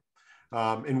for you.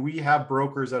 And we have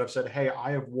brokers that have said, hey,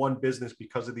 I have won business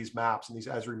because of these maps and these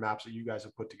Esri maps that you guys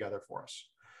have put together for us.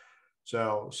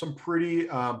 So some pretty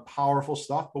powerful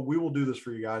stuff, but we will do this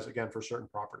for you guys, again, for certain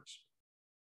properties.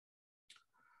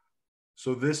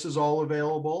 So this is all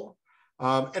available.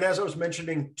 And as I was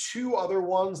mentioning, 2 other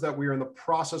ones that we are in the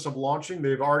process of launching.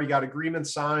 They've already got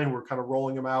agreements signed. We're kind of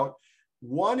rolling them out.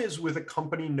 One is with a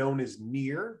company known as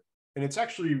Near, and it's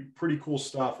actually pretty cool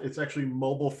stuff. It's actually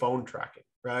mobile phone tracking,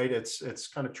 right? It's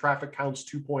kind of traffic counts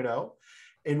 2.0.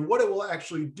 And what it will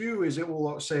actually do is it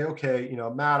will say, okay, you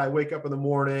know, Matt, I wake up in the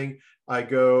morning, I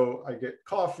get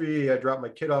coffee, I drop my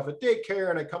kid off at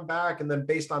daycare, and I come back. And then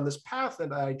based on this path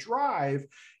that I drive,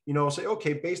 you know, say,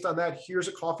 okay, based on that, here's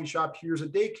a coffee shop, here's a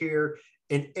daycare,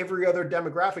 and every other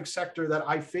demographic sector that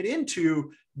I fit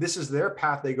into, this is their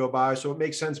path they go by. So it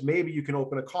makes sense. Maybe you can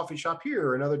open a coffee shop here,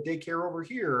 or another daycare over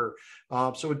here.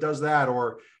 So it does that.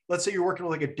 Or let's say you're working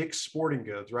with like a Dick's Sporting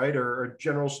Goods, right? Or a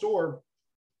general store.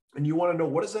 And you want to know,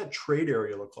 what does that trade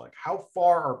area look like? How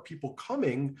far are people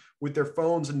coming with their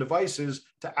phones and devices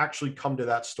to actually come to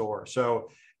that store? So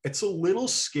it's a little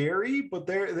scary, but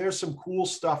there's some cool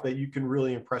stuff that you can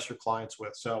really impress your clients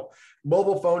with. So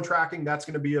mobile phone tracking, that's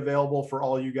going to be available for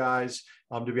all you guys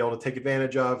to be able to take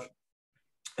advantage of.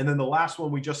 And then the last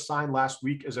one we just signed last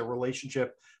week is a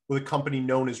relationship with a company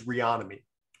known as Reonomy.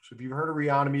 So if you've heard of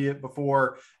Reonomy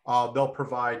before, they'll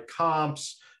provide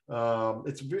comps.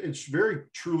 It's very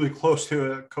truly close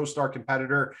to a CoStar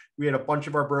competitor. We had a bunch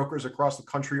of our brokers across the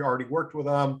country already worked with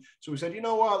them. So we said, you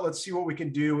know what, let's see what we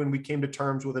can do. And we came to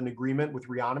terms with an agreement with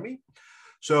Reonomy.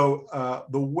 So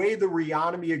the way the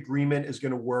Reonomy agreement is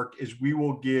going to work is we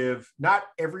will give, not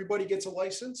everybody gets a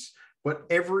license, but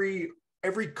every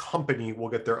company will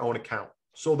get their own account.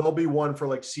 So there'll be one for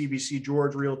like CBC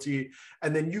George Realty.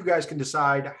 And then you guys can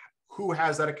decide who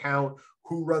has that account,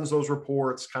 who runs those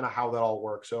reports, kind of how that all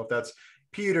works. So if that's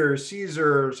Peter,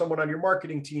 Caesar, someone on your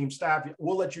marketing team, staff,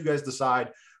 we'll let you guys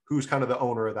decide who's kind of the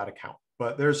owner of that account.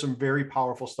 But there's some very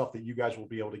powerful stuff that you guys will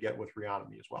be able to get with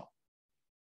Reonomy as well.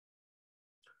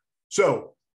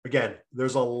 So again,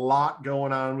 there's a lot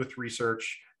going on with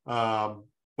research,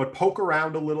 but poke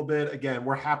around a little bit. Again,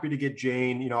 we're happy to get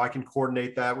Jane. You know, I can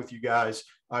coordinate that with you guys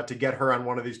to get her on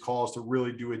one of these calls to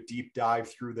really do a deep dive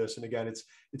through this. And again, it's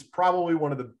probably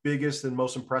one of the biggest and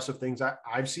most impressive things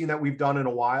I've seen that we've done in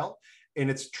a while. And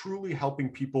it's truly helping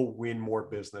people win more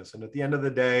business. And at the end of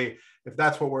the day, if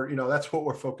that's what that's what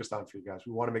we're focused on for you guys.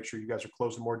 We want to make sure you guys are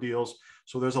closing more deals.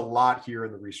 So there's a lot here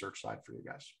in the research side for you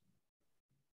guys.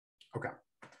 Okay.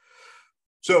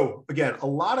 So again, a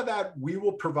lot of that we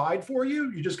will provide for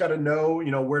you. You just got to know,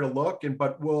 where to look,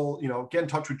 but we'll, get in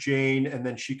touch with Jane, and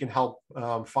then she can help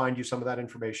find you some of that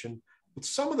information. But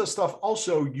some of the stuff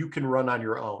also you can run on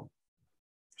your own.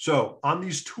 So on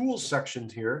these tools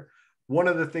sections here, one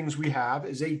of the things we have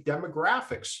is a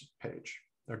demographics page,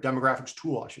 or demographics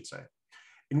tool, I should say.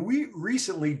 And we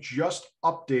recently just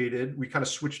updated, we kind of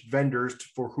switched vendors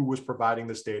for who was providing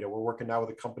this data. We're working now with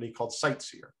a company called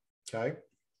Sightseer, okay?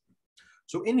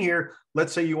 So in here,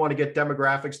 let's say you want to get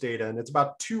demographics data, and it's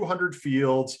about 200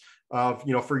 fields of,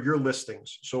 for your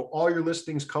listings. So all your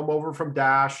listings come over from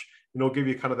Dash, and it'll give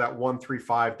you kind of that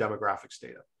 135 demographics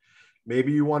data.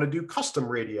 Maybe you want to do custom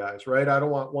radii, right? I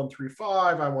don't want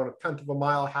 135. I want 1/10 of a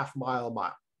mile, half mile, a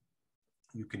mile.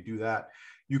 You can do that.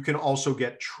 You can also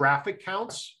get traffic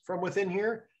counts from within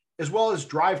here, as well as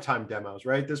drive time demos,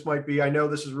 right? This might be, I know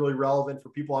this is really relevant for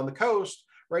people on the coast,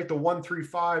 right? The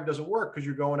 135 doesn't work because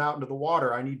you're going out into the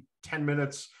water. I need 10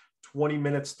 minutes, 20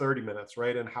 minutes, 30 minutes,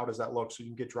 right? And how does that look? So you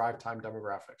can get drive time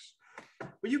demographics.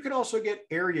 But you can also get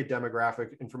area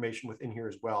demographic information within here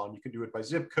as well. And you can do it by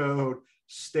zip code,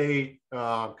 state,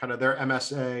 kind of their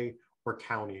MSA or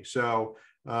county. So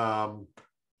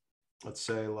let's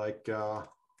say like, did I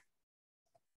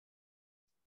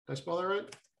spell that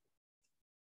right?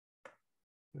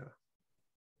 Yeah.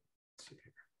 Let's see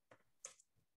here.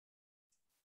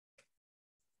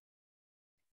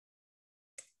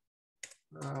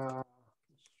 Let's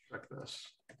check this.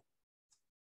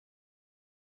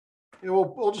 Yeah,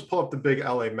 we'll just pull up the big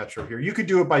LA metro here. You could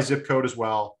do it by zip code as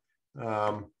well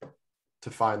to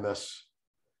find this.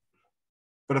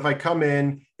 But if I come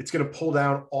in, it's going to pull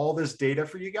down all this data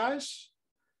for you guys.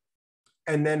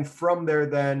 And then from there,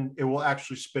 then it will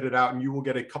actually spit it out, and you will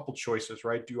get a couple choices,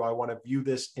 right? Do I want to view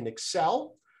this in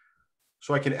Excel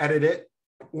so I can edit it,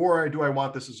 or do I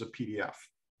want this as a PDF?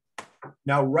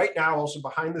 Now, right now, also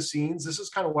behind the scenes, this is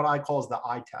kind of what I call as the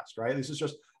eye test, right? This is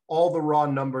just all the raw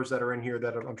numbers that are in here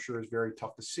that I'm sure is very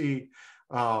tough to see.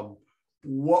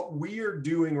 What we are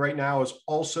doing right now is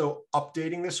also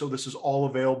updating this. So this is all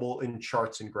available in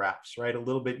charts and graphs, right? A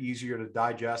little bit easier to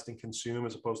digest and consume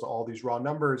as opposed to all these raw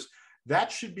numbers.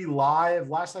 That should be live.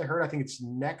 Last I heard, I think it's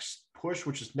next push,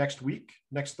 which is next week,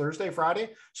 next Thursday,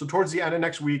 Friday. So towards the end of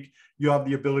next week, you have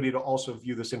the ability to also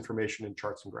view this information in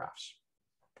charts and graphs.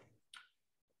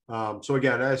 So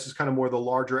again, this is kind of more the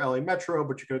larger LA Metro,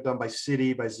 but you could have done by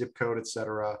city, by zip code, et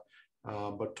cetera.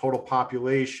 But total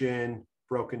population,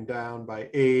 broken down by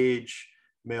age,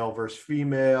 male versus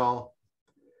female,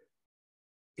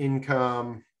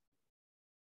 income,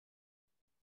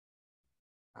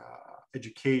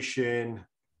 education,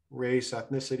 race,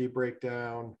 ethnicity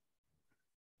breakdown,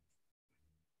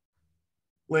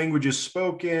 languages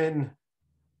spoken,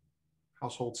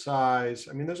 household size.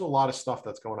 I mean, there's a lot of stuff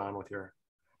that's going on with your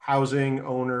housing,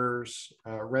 owners,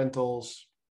 rentals,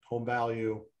 home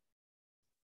value,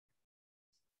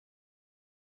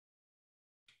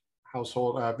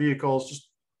 household vehicles, just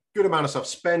good amount of stuff,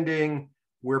 spending,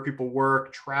 where people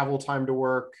work, travel time to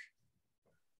work.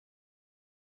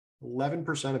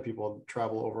 11% of people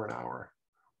travel over an hour.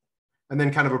 And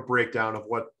then kind of a breakdown of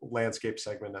what landscape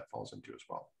segment that falls into as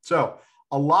well. So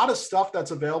a lot of stuff that's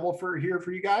available for here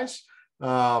for you guys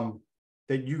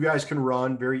that you guys can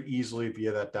run very easily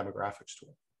via that demographics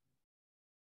tool.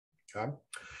 Okay.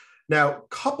 Now, a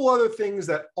couple other things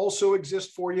that also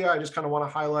exist for you, I just kind of want to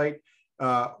highlight.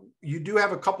 You do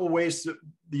have a couple of ways,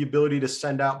 the ability to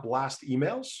send out blast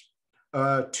emails.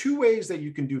 Two ways that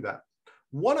you can do that.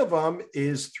 One of them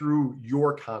is through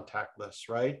your contact list,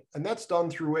 right? And that's done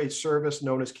through a service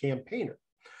known as Campaigner.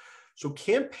 So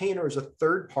Campaigner is a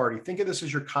third party. Think of this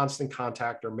as your Constant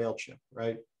Contact or MailChimp,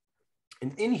 right?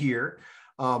 And in here,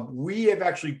 we have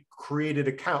actually created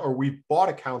account, or we bought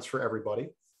accounts for everybody.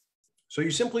 So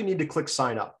you simply need to click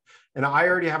sign up. And I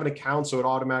already have an account, so it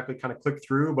automatically kind of click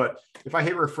through. But if I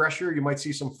hit refresher, you might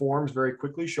see some forms very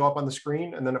quickly show up on the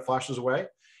screen, and then it flashes away.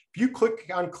 If you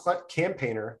click on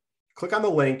Campaigner, click on the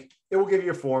link, it will give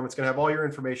you a form. It's going to have all your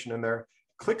information in there.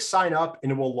 Click sign up,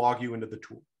 and it will log you into the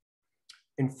tool.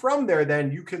 And from there, then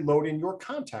you can load in your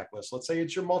contact list. Let's say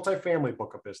it's your multifamily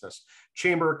book of business,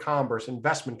 chamber of commerce,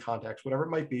 investment contacts, whatever it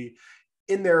might be.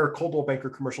 In there, Coldwell Banker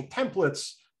commercial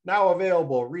templates now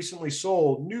available, recently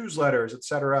sold, newsletters, et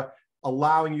cetera,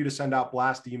 allowing you to send out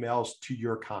blast emails to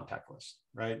your contact list,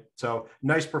 right? So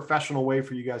nice professional way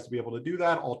for you guys to be able to do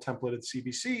that, all templated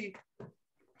CBC.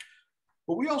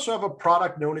 But we also have a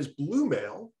product known as Blue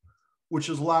Mail, which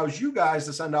allows you guys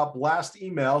to send out blast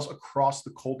emails across the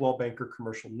Coldwell Banker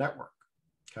commercial network,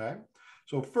 okay?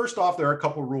 So first off, there are a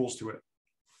couple of rules to it.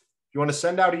 If you want to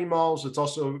send out emails, it's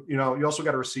also, you also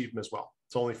got to receive them as well.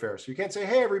 It's only fair. So you can't say,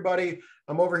 hey, everybody,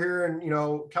 I'm over here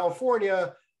in,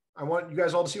 California. I want you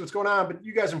guys all to see what's going on, but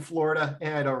you guys in Florida,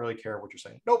 I don't really care what you're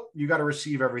saying. Nope, you got to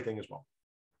receive everything as well.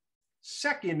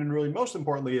 Second, and really most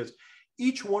importantly, is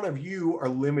each one of you are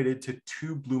limited to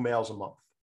 2 Blue Mails a month.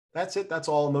 That's it. That's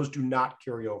all. And those do not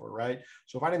carry over, right?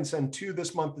 So if I didn't send 2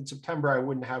 this month in September, I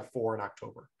wouldn't have 4 in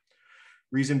October.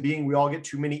 Reason being, we all get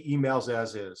too many emails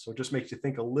as is. So it just makes you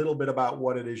think a little bit about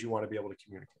what it is you want to be able to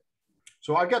communicate.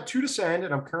 So I've got 2 to send,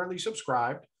 and I'm currently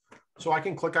subscribed. So I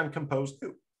can click on Compose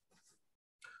 2.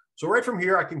 So right from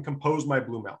here, I can compose my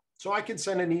Blue Mail. So I can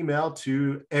send an email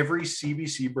to every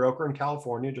CBC broker in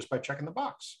California just by checking the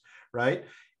box, right?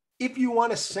 If you want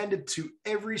to send it to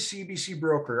every CBC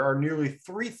broker, or nearly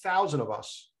 3,000 of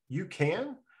us, you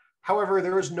can. However,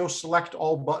 there is no select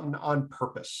all button on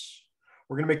purpose.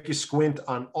 We're going to make you squint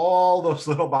on all those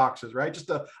little boxes, right? Just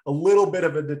a little bit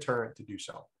of a deterrent to do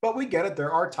so. But we get it.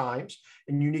 There are times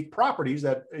and unique properties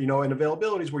that, and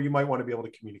availabilities where you might want to be able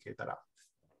to communicate that out.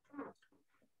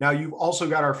 Now, you've also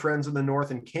got our friends in the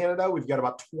North in Canada. We've got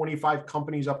about 25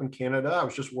 companies up in Canada. I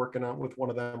was just working on with one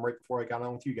of them right before I got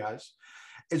on with you guys.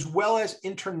 As well as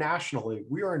internationally.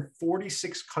 We are in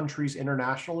 46 countries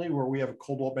internationally where we have a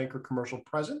Coldwell Banker commercial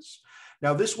presence.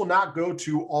 Now, this will not go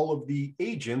to all of the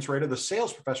agents, right, or the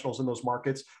sales professionals in those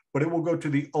markets, but it will go to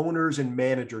the owners and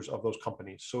managers of those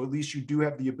companies. So at least you do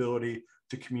have the ability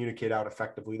to communicate out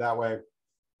effectively that way.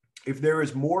 If there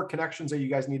is more connections that you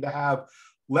guys need to have,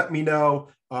 let me know.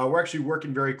 We're actually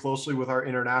working very closely with our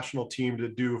international team to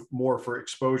do more for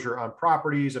exposure on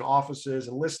properties and offices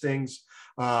and listings.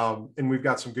 And we've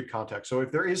got some good contacts. So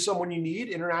if there is someone you need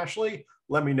internationally,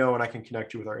 let me know and I can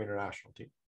connect you with our international team.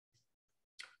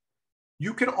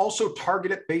 You can also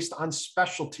target it based on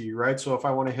specialty, right? So if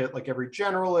I want to hit like every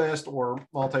generalist or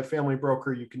multifamily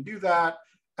broker, you can do that.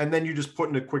 And then you just put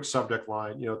in a quick subject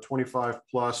line, 25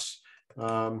 plus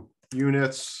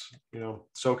units,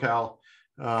 SoCal.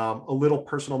 A little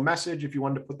personal message if you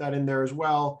wanted to put that in there as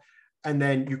well. And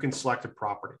then you can select a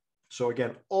property. So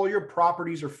again, all your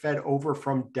properties are fed over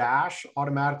from Dash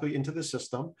automatically into the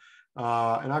system.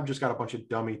 And I've just got a bunch of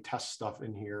dummy test stuff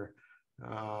in here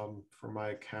for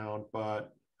my account,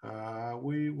 but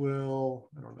we will,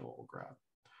 I don't know what we'll grab.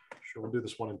 Sure, we'll do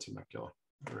this one in Temecula.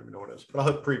 I don't even know what it is, but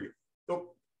I'll hit preview.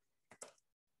 Oh,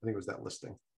 I think it was that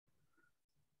listing.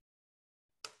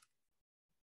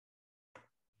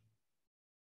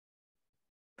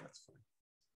 That's fine.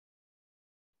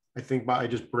 I think I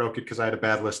just broke it because I had a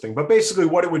bad listing. But basically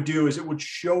what it would do is it would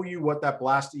show you what that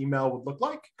blast email would look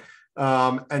like.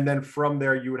 And then from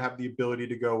there, you would have the ability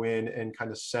to go in and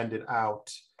kind of send it out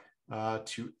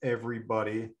to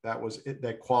everybody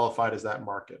that qualified as that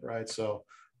market, right? So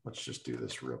let's just do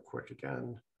this real quick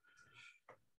again.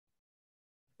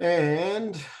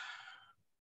 And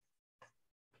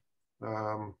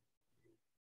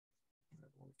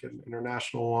get an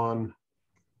international one.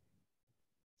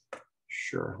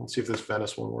 Sure, let's see if this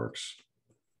Venice one works.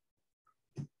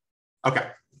 Okay,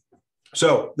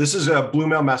 so this is a Blue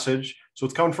Mail message. So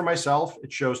it's coming from myself.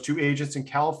 It shows 2 agents in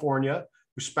California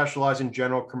who specialize in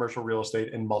general commercial real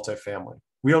estate and multifamily.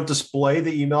 We don't display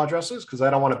the email addresses because I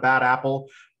don't want a bad apple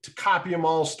to copy them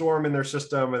all, store them in their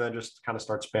system, and then just kind of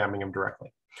start spamming them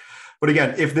directly. But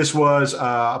again, if this was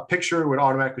a picture, it would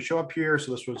automatically show up here.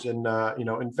 So this was in,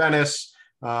 in Venice,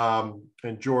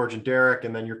 and George and Derek,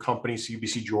 and then your company,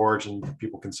 CBC George, and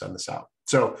people can send this out.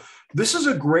 So this is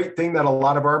a great thing that a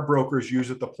lot of our brokers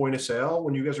use at the point of sale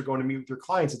when you guys are going to meet with your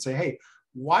clients and say, hey,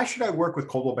 why should I work with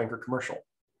Coldwell Banker Commercial?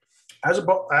 As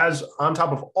on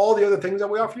top of all the other things that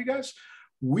we offer you guys,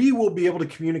 we will be able to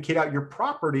communicate out your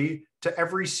property to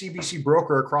every CBC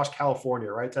broker across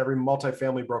California, right? To every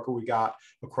multifamily broker we got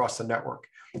across the network.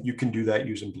 You can do that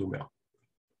using Blue Mail.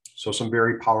 So some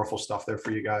very powerful stuff there for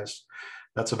you guys.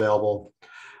 That's available.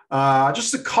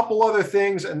 Just a couple other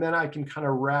things, and then I can kind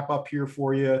of wrap up here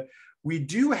for you. We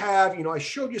do have, I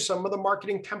showed you some of the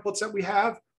marketing templates that we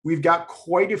have. We've got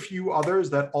quite a few others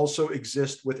that also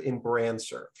exist within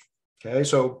BrandServe. Okay,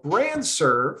 so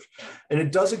BrandServe, and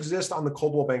it does exist on the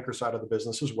Coldwell Banker side of the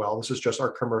business as well. This is just our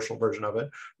commercial version of it.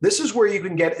 This is where you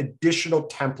can get additional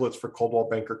templates for Coldwell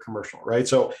Banker Commercial, right?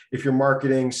 So if you're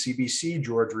marketing CBC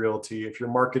George Realty, if you're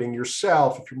marketing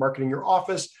yourself, if you're marketing your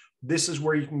office, this is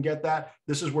where you can get that.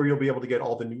 This is where you'll be able to get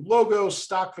all the new logos,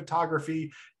 stock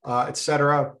photography,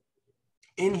 etc.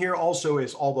 In here also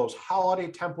is all those holiday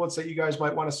templates that you guys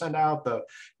might want to send out, the,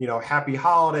 happy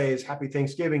holidays, happy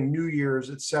Thanksgiving, New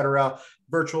Year's, etc.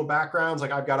 Virtual backgrounds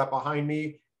like I've got up behind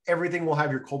me. Everything will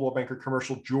have your Coldwell Banker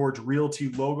Commercial George Realty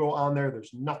logo on there. There's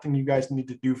nothing you guys need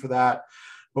to do for that.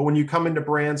 But when you come into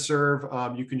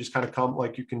BrandServe, you can just kind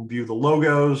of you can view the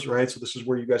logos, right? So this is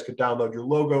where you guys could download your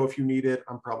logo if you need it.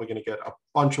 I'm probably going to get a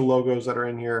bunch of logos that are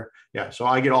in here. Yeah, so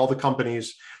I get all the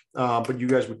companies, but you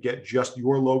guys would get just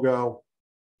your logo.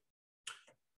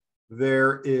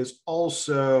 There is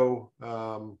also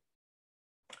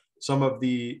some of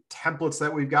the templates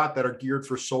that we've got that are geared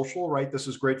for social, right? This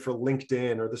is great for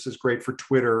LinkedIn, or this is great for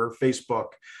Twitter or Facebook.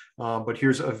 But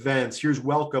here's events, here's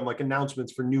welcome, like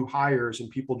announcements for new hires and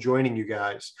people joining you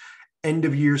guys. End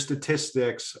of year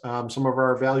statistics, some of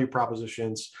our value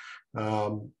propositions,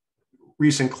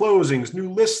 recent closings, new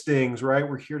listings, right?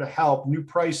 We're here to help, new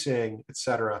pricing,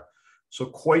 etc. So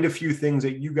quite a few things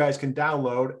that you guys can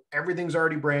download. Everything's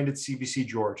already branded CBC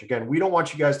George. Again, we don't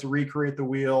want you guys to recreate the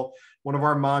wheel. One of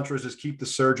our mantras is keep the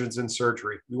surgeons in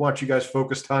surgery. We want you guys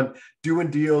focused on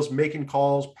doing deals, making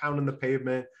calls, pounding the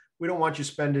pavement. We don't want you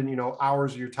spending,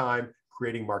 hours of your time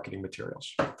creating marketing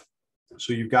materials.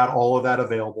 So you've got all of that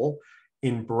available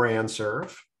in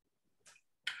BrandServe.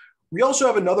 We also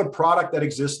have another product that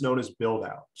exists known as Build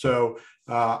Out. So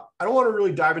I don't want to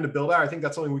really dive into Build Out. I think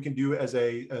that's something we can do as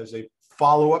a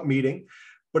follow-up meeting.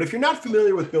 But if you're not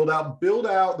familiar with Build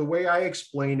Out, the way I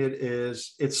explain it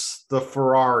is it's the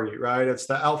Ferrari, right? It's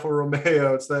the Alfa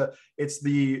Romeo. It's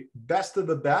the best of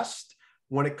the best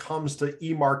when it comes to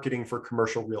e-marketing for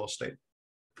commercial real estate.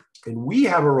 And we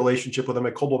have a relationship with them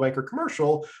at Coldwell Banker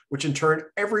Commercial, which in turn,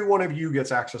 every one of you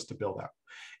gets access to Build Out.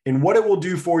 And what it will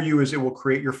do for you is it will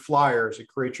create your flyers, it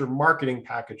creates your marketing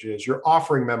packages, your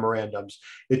offering memorandums.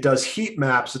 It does heat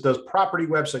maps, it does property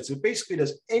websites. It basically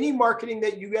does any marketing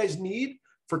that you guys need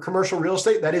for commercial real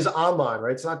estate that is online,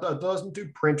 right? It doesn't do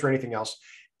print or anything else.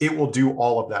 It will do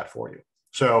all of that for you.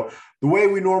 So the way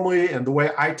we normally, and the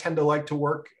way I tend to like to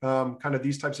work kind of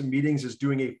these types of meetings is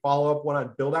doing a follow-up one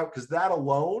on Build Out, because that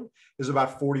alone is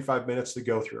about 45 minutes to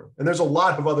go through. And there's a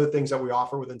lot of other things that we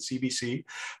offer within CBC,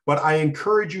 but I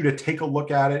encourage you to take a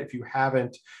look at it if you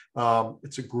haven't.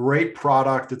 It's a great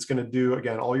product. It's going to do,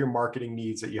 again, all your marketing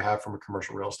needs that you have from a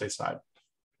commercial real estate side.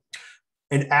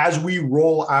 And as we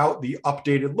roll out the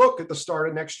updated look at the start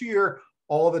of next year,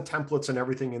 all the templates and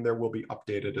everything in there will be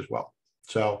updated as well.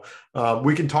 So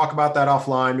we can talk about that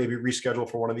offline, maybe reschedule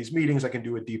for one of these meetings. I can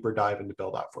do a deeper dive into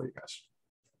build out for you guys.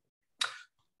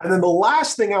 And then the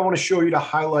last thing I want to show you to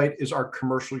highlight is our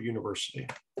commercial university.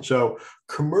 So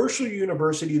commercial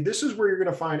university, this is where you're going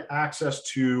to find access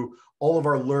to all of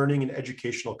our learning and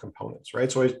educational components,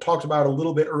 right? So I talked about a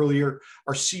little bit earlier,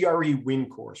 our CRE Win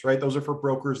course, right? Those are for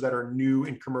brokers that are new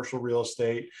in commercial real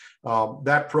estate.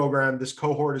 That program, this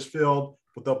cohort is filled,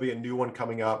 but there'll be a new one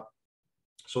coming up.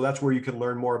 So that's where you can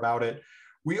learn more about it.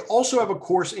 We also have a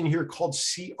course in here called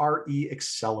CRE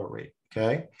Accelerate,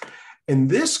 okay? And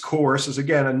this course is,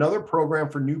 again, another program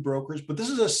for new brokers, but this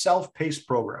is a self-paced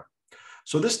program.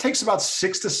 So this takes about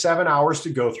 6 to 7 hours to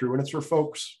go through, and it's for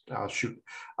folks.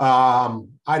 I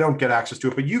don't get access to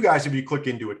it, but you guys, if you click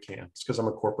into it, can. It's because I'm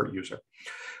a corporate user.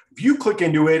 If you click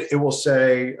into it, it will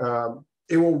say,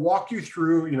 it will walk you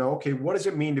through, you know, okay, what does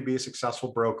it mean to be a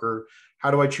successful broker? How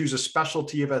do I choose a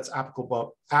specialty if that's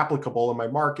applicable in my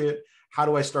market? How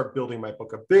do I start building my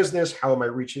book of business? How am I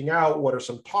reaching out? What are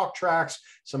some talk tracks,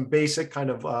 some basic kind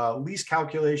of lease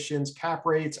calculations, cap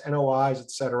rates, NOIs, et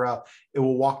cetera. It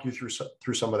will walk you through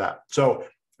some of that. So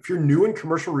if you're new in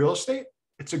commercial real estate,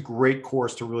 it's a great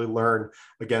course to really learn,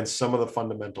 again, some of the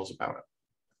fundamentals about it.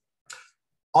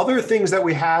 Other things that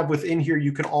we have within here,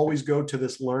 you can always go to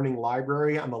this learning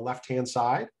library on the left-hand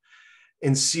side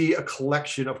and see a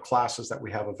collection of classes that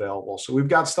we have available. So we've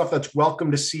got stuff that's welcome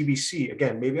to CVC.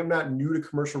 Again, maybe I'm not new to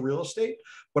commercial real estate,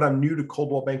 but I'm new to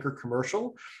Coldwell Banker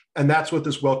Commercial. And that's what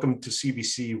this welcome to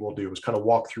CVC will do, is kind of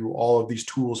walk through all of these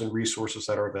tools and resources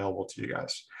that are available to you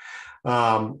guys.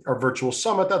 Our virtual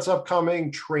summit that's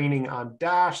upcoming, training on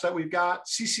Dash that we've got,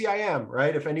 CCIM,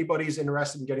 right? If anybody's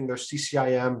interested in getting their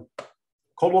CCIM,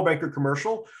 Coldwell Banker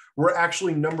Commercial, we're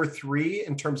actually number 3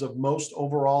 in terms of most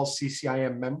overall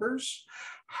CCIM members.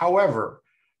 However,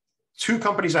 2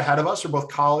 companies ahead of us are both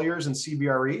Colliers and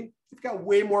CBRE. They've got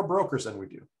way more brokers than we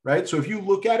do, right? So if you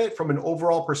look at it from an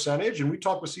overall percentage, and we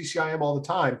talk with CCIM all the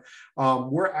time,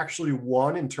 we're actually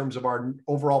 1 in terms of our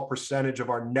overall percentage of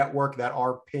our network that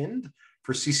are pinned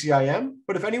for CCIM.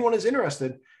 But if anyone is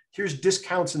interested, here's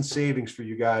discounts and savings for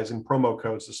you guys and promo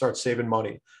codes to start saving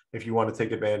money if you want to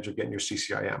take advantage of getting your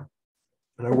CCIM.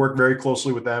 And I work very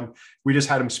closely with them. We just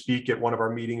had him speak at one of our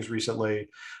meetings recently.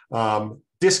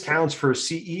 Discounts for a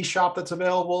CE shop that's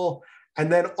available.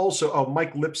 And then also,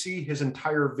 Mike Lipsy, his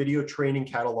entire video training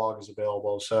catalog is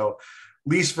available. So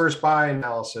lease versus buy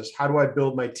analysis, how do I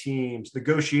build my teams,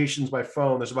 negotiations by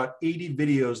phone. There's about 80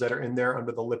 videos that are in there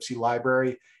under the Lipsy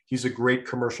library. He's a great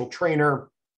commercial trainer.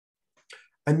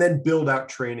 And then build out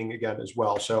training again as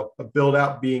well. So a build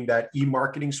out being that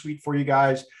e-marketing suite for you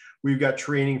guys. We've got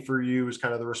training for you as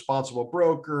kind of the responsible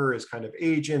broker, as kind of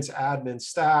agents, admin,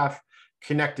 staff,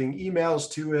 connecting emails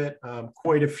to it,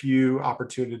 quite a few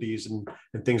opportunities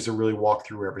and things to really walk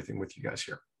through everything with you guys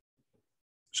here.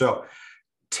 So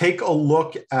take a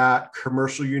look at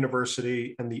Commercial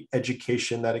University and the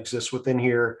education that exists within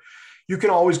here. You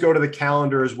can always go to the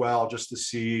calendar as well, just to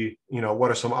see, you know, what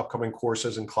are some upcoming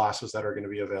courses and classes that are going to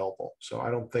be available. So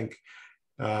I don't think,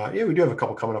 yeah, we do have a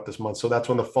couple coming up this month. So that's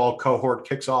when the fall cohort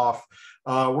kicks off.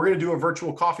 We're going to do a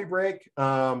virtual coffee break.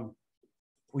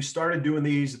 We started doing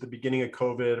these at the beginning of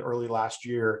COVID, early last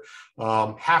year,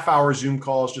 half-hour Zoom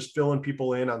calls, just filling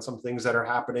people in on some things that are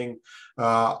happening,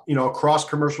 you know, across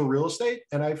commercial real estate.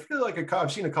 And I feel like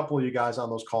I've seen a couple of you guys on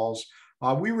those calls.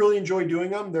 We really enjoy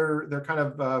doing them. They're kind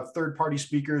of third-party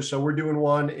speakers. So we're doing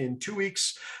one in 2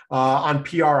 weeks on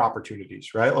PR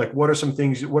opportunities, right? Like, what are some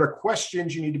things, what are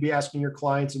questions you need to be asking your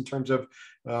clients in terms of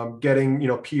getting, you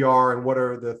know, PR, and what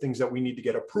are the things that we need to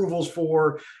get approvals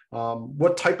for?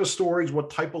 What type of stories,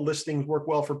 what type of listings work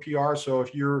well for PR? So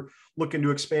if you're looking to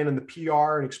expand in the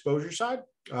PR and exposure side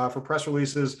for press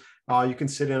releases, you can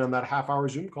sit in on that half-hour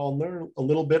Zoom call and learn a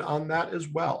little bit on that as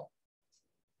well.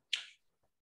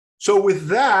 So with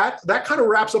that kind of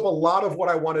wraps up a lot of what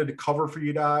I wanted to cover for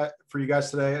you guys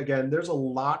today. Again, there's a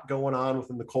lot going on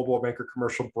within the Coldwell Banker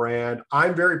Commercial brand.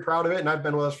 I'm very proud of it, and I've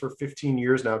been with us for 15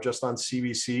 years now, just on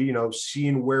CBC, you know,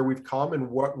 seeing where we've come and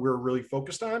what we're really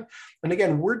focused on. And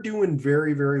again, we're doing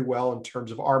very, very well in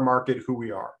terms of our market, who we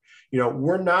are. You know,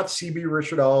 we're not CB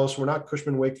Richard Ellis, we're not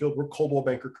Cushman Wakefield, we're Coldwell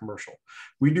Banker Commercial.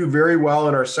 We do very well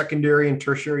in our secondary and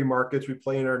tertiary markets. We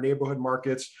play in our neighborhood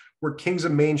markets. We're kings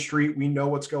of Main Street. We know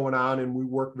what's going on, and we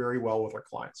work very well with our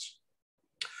clients.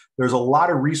 There's a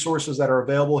lot of resources that are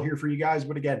available here for you guys.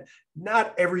 But again,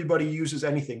 not everybody uses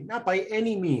anything, not by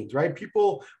any means, right?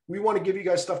 People, we want to give you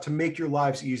guys stuff to make your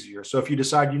lives easier. So if you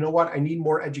decide, you know what, I need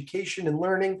more education and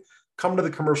learning, come to the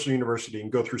commercial university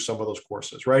and go through some of those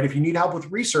courses, right? If you need help with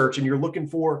research and you're looking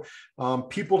for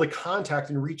people to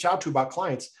contact and reach out to about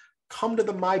clients, come to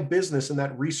the My Business in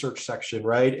that research section,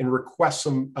 right? And request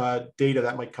some data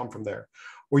that might come from there.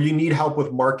 Or you need help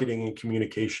with marketing and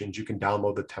communications, you can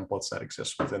download the templates that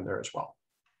exist within there as well.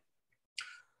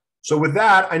 So with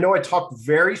that, I know I talked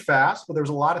very fast, but there's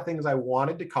a lot of things I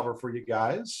wanted to cover for you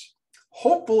guys.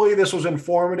 Hopefully this was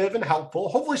informative and helpful.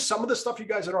 Hopefully some of the stuff you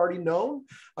guys had already known,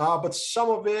 but some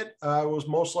of it was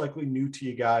most likely new to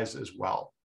you guys as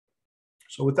well.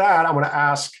 So with that, I'm going to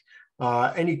ask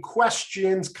any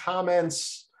questions,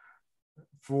 comments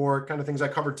for kind of things I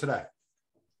covered today.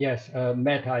 Yes,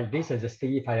 Matt, this is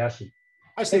Steve Hayashi.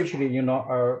 Hi, Steve. Actually,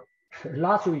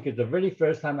 last week is the very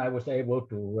first time I was able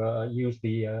to use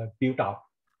the build up.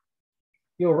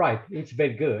 You're right, it's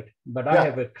very good, but I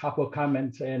have a couple of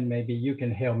comments and maybe you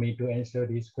can help me to answer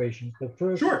these questions. The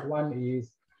first one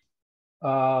is,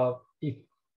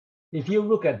 if you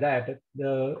look at that,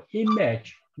 the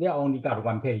image, they only got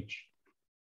one page.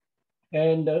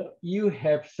 And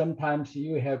sometimes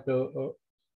you have to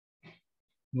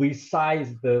resize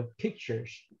the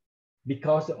pictures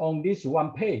because on this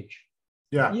one page,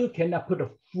 you cannot put a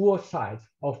full size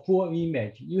or full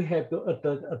image. You have to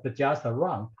adjust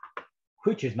around,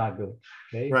 which is not good.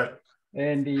 Okay. Right.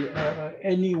 And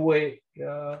anyway,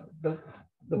 the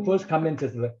first comment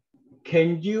is,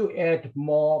 can you add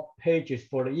more pages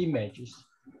for the images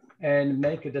and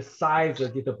make the size a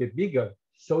little bit bigger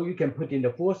so you can put in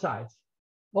the full size?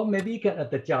 Or maybe you can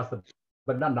adjust it,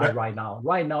 but not right now.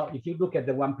 Right now, if you look at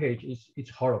the one page, it's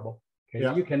horrible.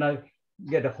 Okay. You cannot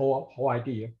get the whole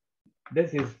idea.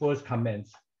 This is first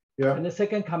comments. And the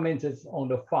second comment is on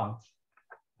the fonts.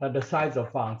 The size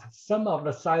of fonts. Some of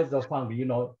the size of font,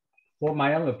 for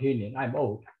my own opinion, I'm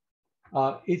old,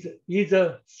 is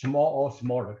either small or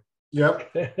smaller.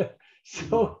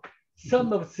 So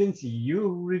some of the things you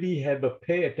really have to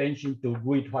pay attention to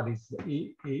read what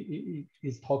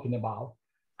is talking about.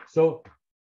 So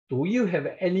do you have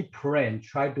any plan,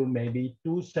 try to maybe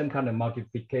do some kind of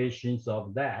modifications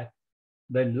of that?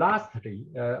 Then lastly,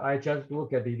 I just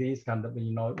look at this kind of,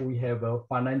 we have a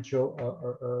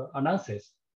financial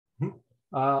analysis.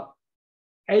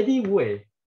 Anyway,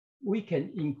 we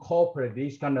can incorporate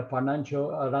this kind of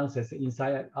financial analysis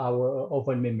inside our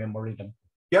opening memorandum.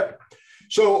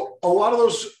 So a lot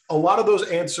of those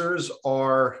answers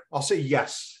are, I'll say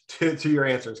yes to your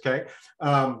answers. Okay.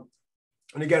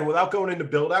 And again, without going into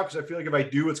build out, because I feel like if I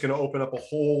do, it's going to open up a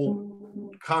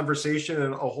whole conversation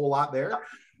and a whole lot there.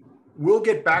 We'll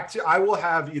get back to, I will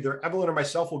have either Evelyn or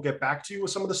myself will get back to you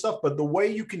with some of the stuff, but the way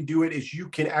you can do it is you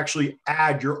can actually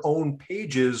add your own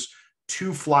pages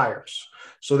to flyers.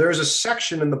 So there's a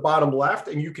section in the bottom left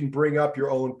and you can bring up your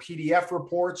own PDF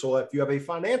report. So if you have a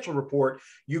financial report,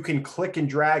 you can click and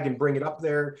drag and bring it up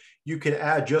there. You can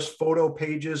add just photo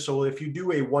pages. So if you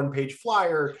do a one-page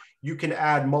flyer, you can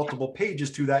add multiple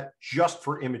pages to that just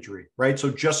for imagery, right?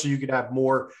 So just so you could have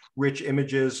more rich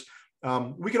images.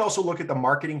 We could also look at the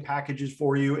marketing packages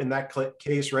for you in that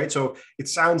case, right? So it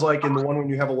sounds like in the one when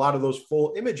you have a lot of those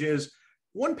full images,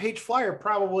 one-page flyer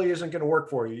probably isn't going to work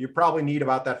for you. You probably need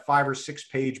about that 5 or 6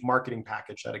 page marketing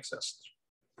package that exists.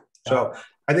 So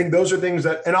I think those are things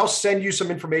that, and I'll send you some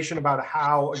information about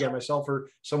how, again, myself or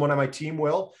someone on my team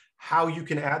will, how you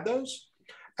can add those.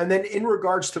 And then in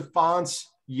regards to fonts,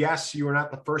 yes, you are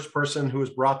not the first person who has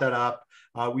brought that up.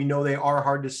 We know they are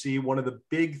hard to see. One of the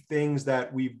big things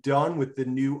that we've done with the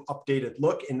new updated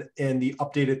look and the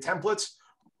updated templates,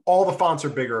 all the fonts are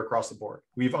bigger across the board.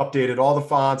 We've updated all the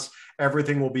fonts.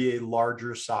 Everything will be a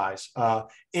larger size,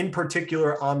 in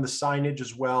particular on the signage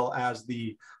as well as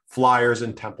the flyers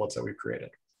and templates that we've created.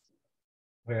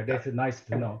 Well, that's nice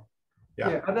to know.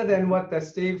 Other than what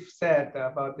Steve said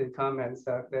about the comments,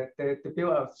 the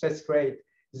build up is great.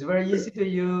 It's very easy to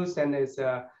use and it's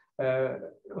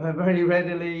very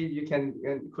readily you can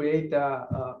create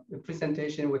a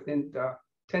presentation within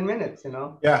 10 minutes,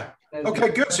 Okay,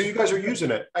 good. So you guys are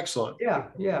using it. Excellent.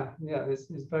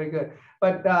 It's very good.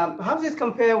 But how does this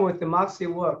compare with the Moxie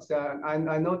Works? I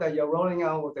know that you're rolling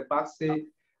out with the Moxie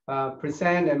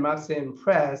Present and Moxie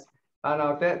Impress.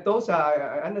 And those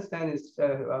are, I understand, is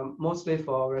mostly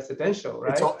for residential,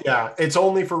 right? It's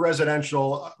only for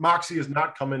residential. Moxie is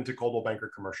not coming to Coldwell Banker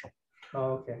Commercial.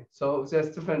 Oh, okay, so there's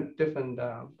different. It's different.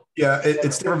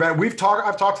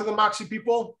 I've talked to the Moxie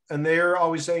people, and they're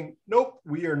always saying, "Nope,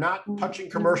 we are not touching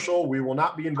commercial. We will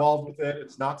not be involved with it.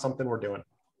 It's not something we're doing."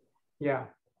 Yeah.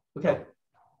 Okay.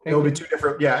 It'll be two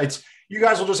different. Yeah, you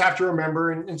guys will just have to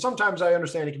remember, and sometimes I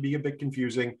understand it can be a bit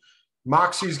confusing.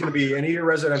 Moxie is going to be any of your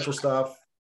residential stuff.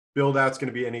 Build out's going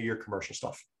to be any of your commercial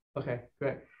stuff. Okay,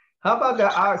 great. How about the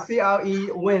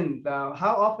CRE Win?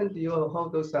 How often do you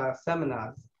hold those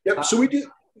seminars? Yep. So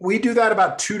we do that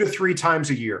about 2 to 3 times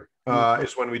a year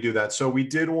is when we do that. So we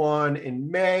did one in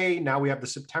May. Now we have the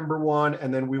September one,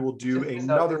 and then we will do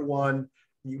another one.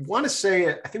 You want to say,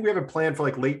 I think we have it planned for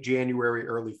like late January,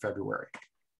 early February.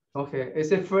 Okay.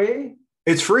 Is it free?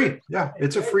 It's free. Yeah,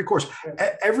 it's a free course.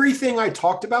 Everything I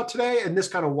talked about today, and this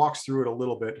kind of walks through it a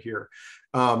little bit here.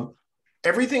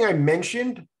 Everything I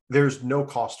mentioned, there's no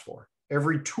cost for.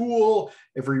 Every tool,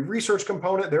 every research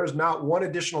component, there's not one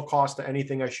additional cost to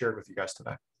anything I shared with you guys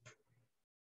today.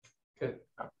 Good.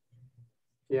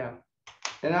 Yeah.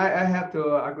 And I have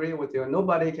to agree with you.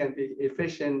 Nobody can be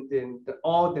efficient in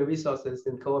all the resources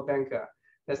in Coldwell Banker.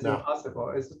 That's impossible.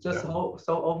 It's just so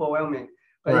overwhelming.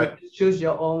 But you choose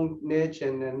your own niche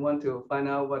and then want to find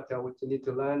out what you need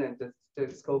to learn and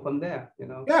just go from there, you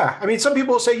know? Yeah. I mean, some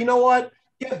people say, you know what?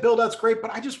 Yeah, build out's great, but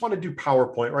I just want to do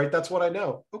PowerPoint, right? That's what I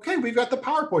know. Okay, we've got the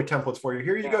PowerPoint templates for you.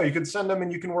 Here you go. You can send them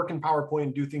and you can work in PowerPoint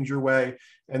and do things your way.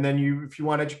 And then if you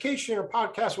want education or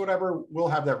podcast, whatever, we'll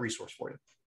have that resource for you.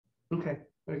 Okay,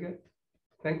 very good.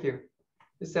 Thank you.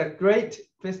 It's a great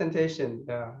presentation,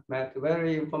 Matt.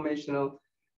 Very informational,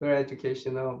 very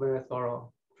educational, very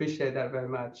thorough. Appreciate that very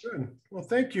much. Good. Well,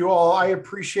 thank you all. I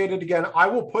appreciate it again. I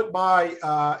will put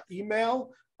my email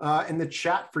in the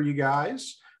chat for you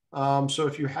guys. So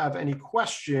if you have any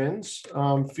questions,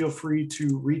 feel free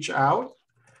to reach out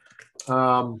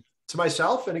to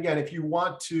myself. And again, if you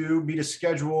want me to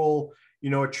schedule,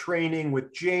 a training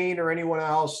with Jane or anyone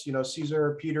else,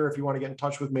 Caesar, Peter, if you want to get in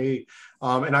touch with me,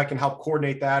 and I can help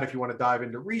coordinate that. If you want to dive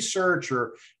into research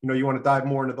or, you want to dive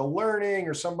more into the learning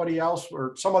or somebody else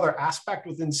or some other aspect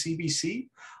within CBC,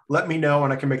 let me know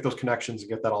and I can make those connections and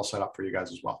get that all set up for you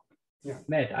guys as well. Yeah,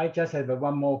 Matt, I just have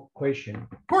one more question.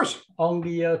 Of course. On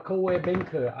the Coldwell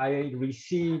Banker, I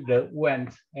receive the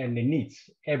wants and the needs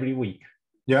every week.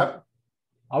 Yeah.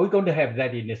 Are we going to have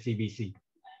that in the CBC?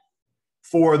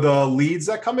 For the leads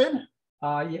that come in?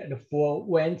 Yeah, for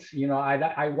wants,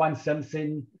 I want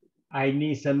something, I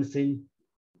need something.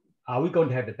 Are we going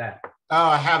to have that?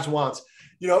 Haves, wants.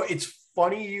 It's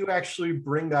funny you actually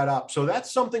bring that up. So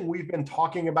that's something we've been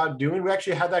talking about doing. We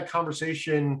actually had that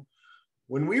conversation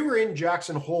when we were in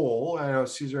Jackson Hole. I know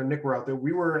Caesar and Nick were out there.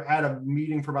 We were at a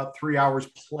meeting for about 3 hours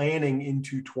planning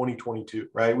into 2022,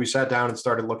 right? We sat down and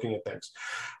started looking at things.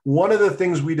 One of the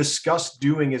things we discussed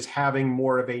doing is having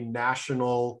more of a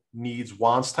national needs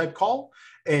wants type call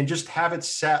and just have it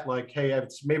set like, hey,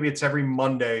 maybe it's every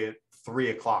Monday at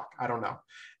 3 o'clock. I don't know.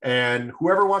 And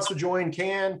whoever wants to join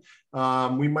can.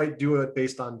 We might do it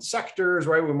based on sectors,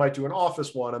 right? We might do an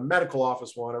office one, a medical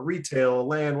office one, a retail, a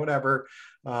land, whatever.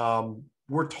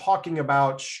 We're talking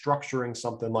about structuring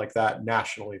something like that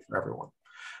nationally for everyone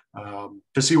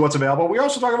to see what's available. We're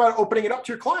also talking about opening it up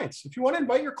to your clients. If you want to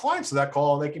invite your clients to that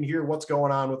call and they can hear what's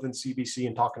going on within CBC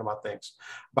and talking about things,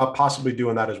 about possibly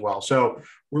doing that as well. So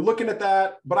we're looking at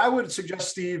that, but I would suggest,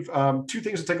 Steve, 2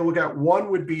 things to take a look at. One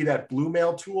would be that Blue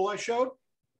Mail tool I showed.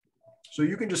 So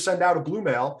you can just send out a Blue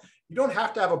Mail. You don't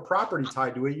have to have a property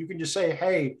tied to it. You can just say,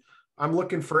 hey, I'm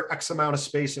looking for X amount of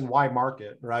space in Y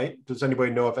market, right? Does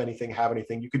anybody know if anything have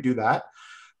anything? You could do that.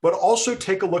 But also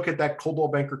take a look at that Coldwell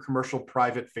Banker Commercial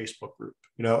private Facebook group.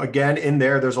 Again, in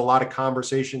there's a lot of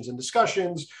conversations and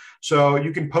discussions. So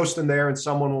you can post in there and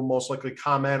someone will most likely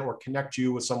comment or connect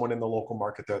you with someone in the local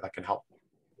market there that can help.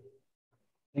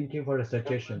 Thank you for the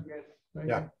suggestion.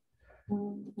 Yeah.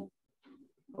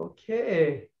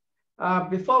 Okay.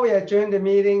 Before we adjourn the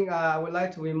meeting, I would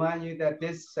like to remind you that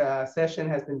this session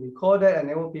has been recorded and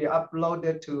it will be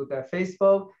uploaded to the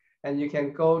Facebook. And you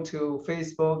can go to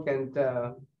Facebook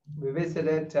and revisit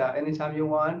it anytime you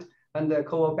want under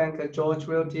Coldwell Banker George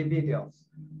Realty videos.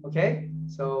 Okay,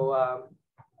 so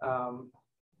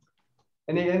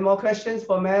any more questions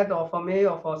for Matt or for me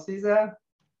or for Caesar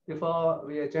before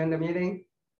we adjourn the meeting?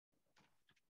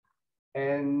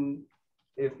 And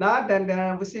if not, then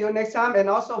we'll see you next time. And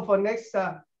also for next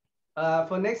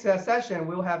session,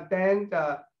 we'll have Dan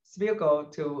Spiegel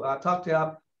to talk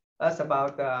to us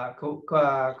about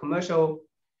commercial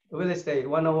real estate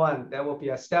 101. There will be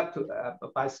a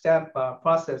step-by-step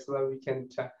process where we can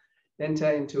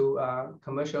enter into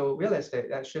commercial real estate.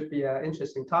 That should be an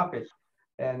interesting topic.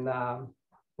 And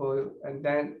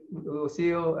then we'll see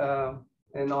you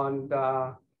and on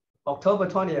October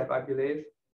 20th, I believe.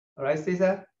 All right,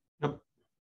 Caesar? Yep.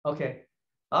 Okay.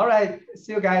 All right.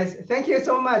 See you guys. Thank you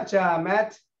so much,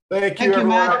 Matt. Thank you, everyone.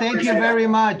 Matt. Thank you very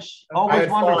much. Always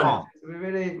wonderful.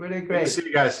 Really, really great. Good to see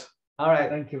you guys. All right.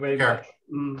 Thank you very much.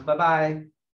 Bye-bye.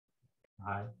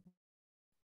 Bye.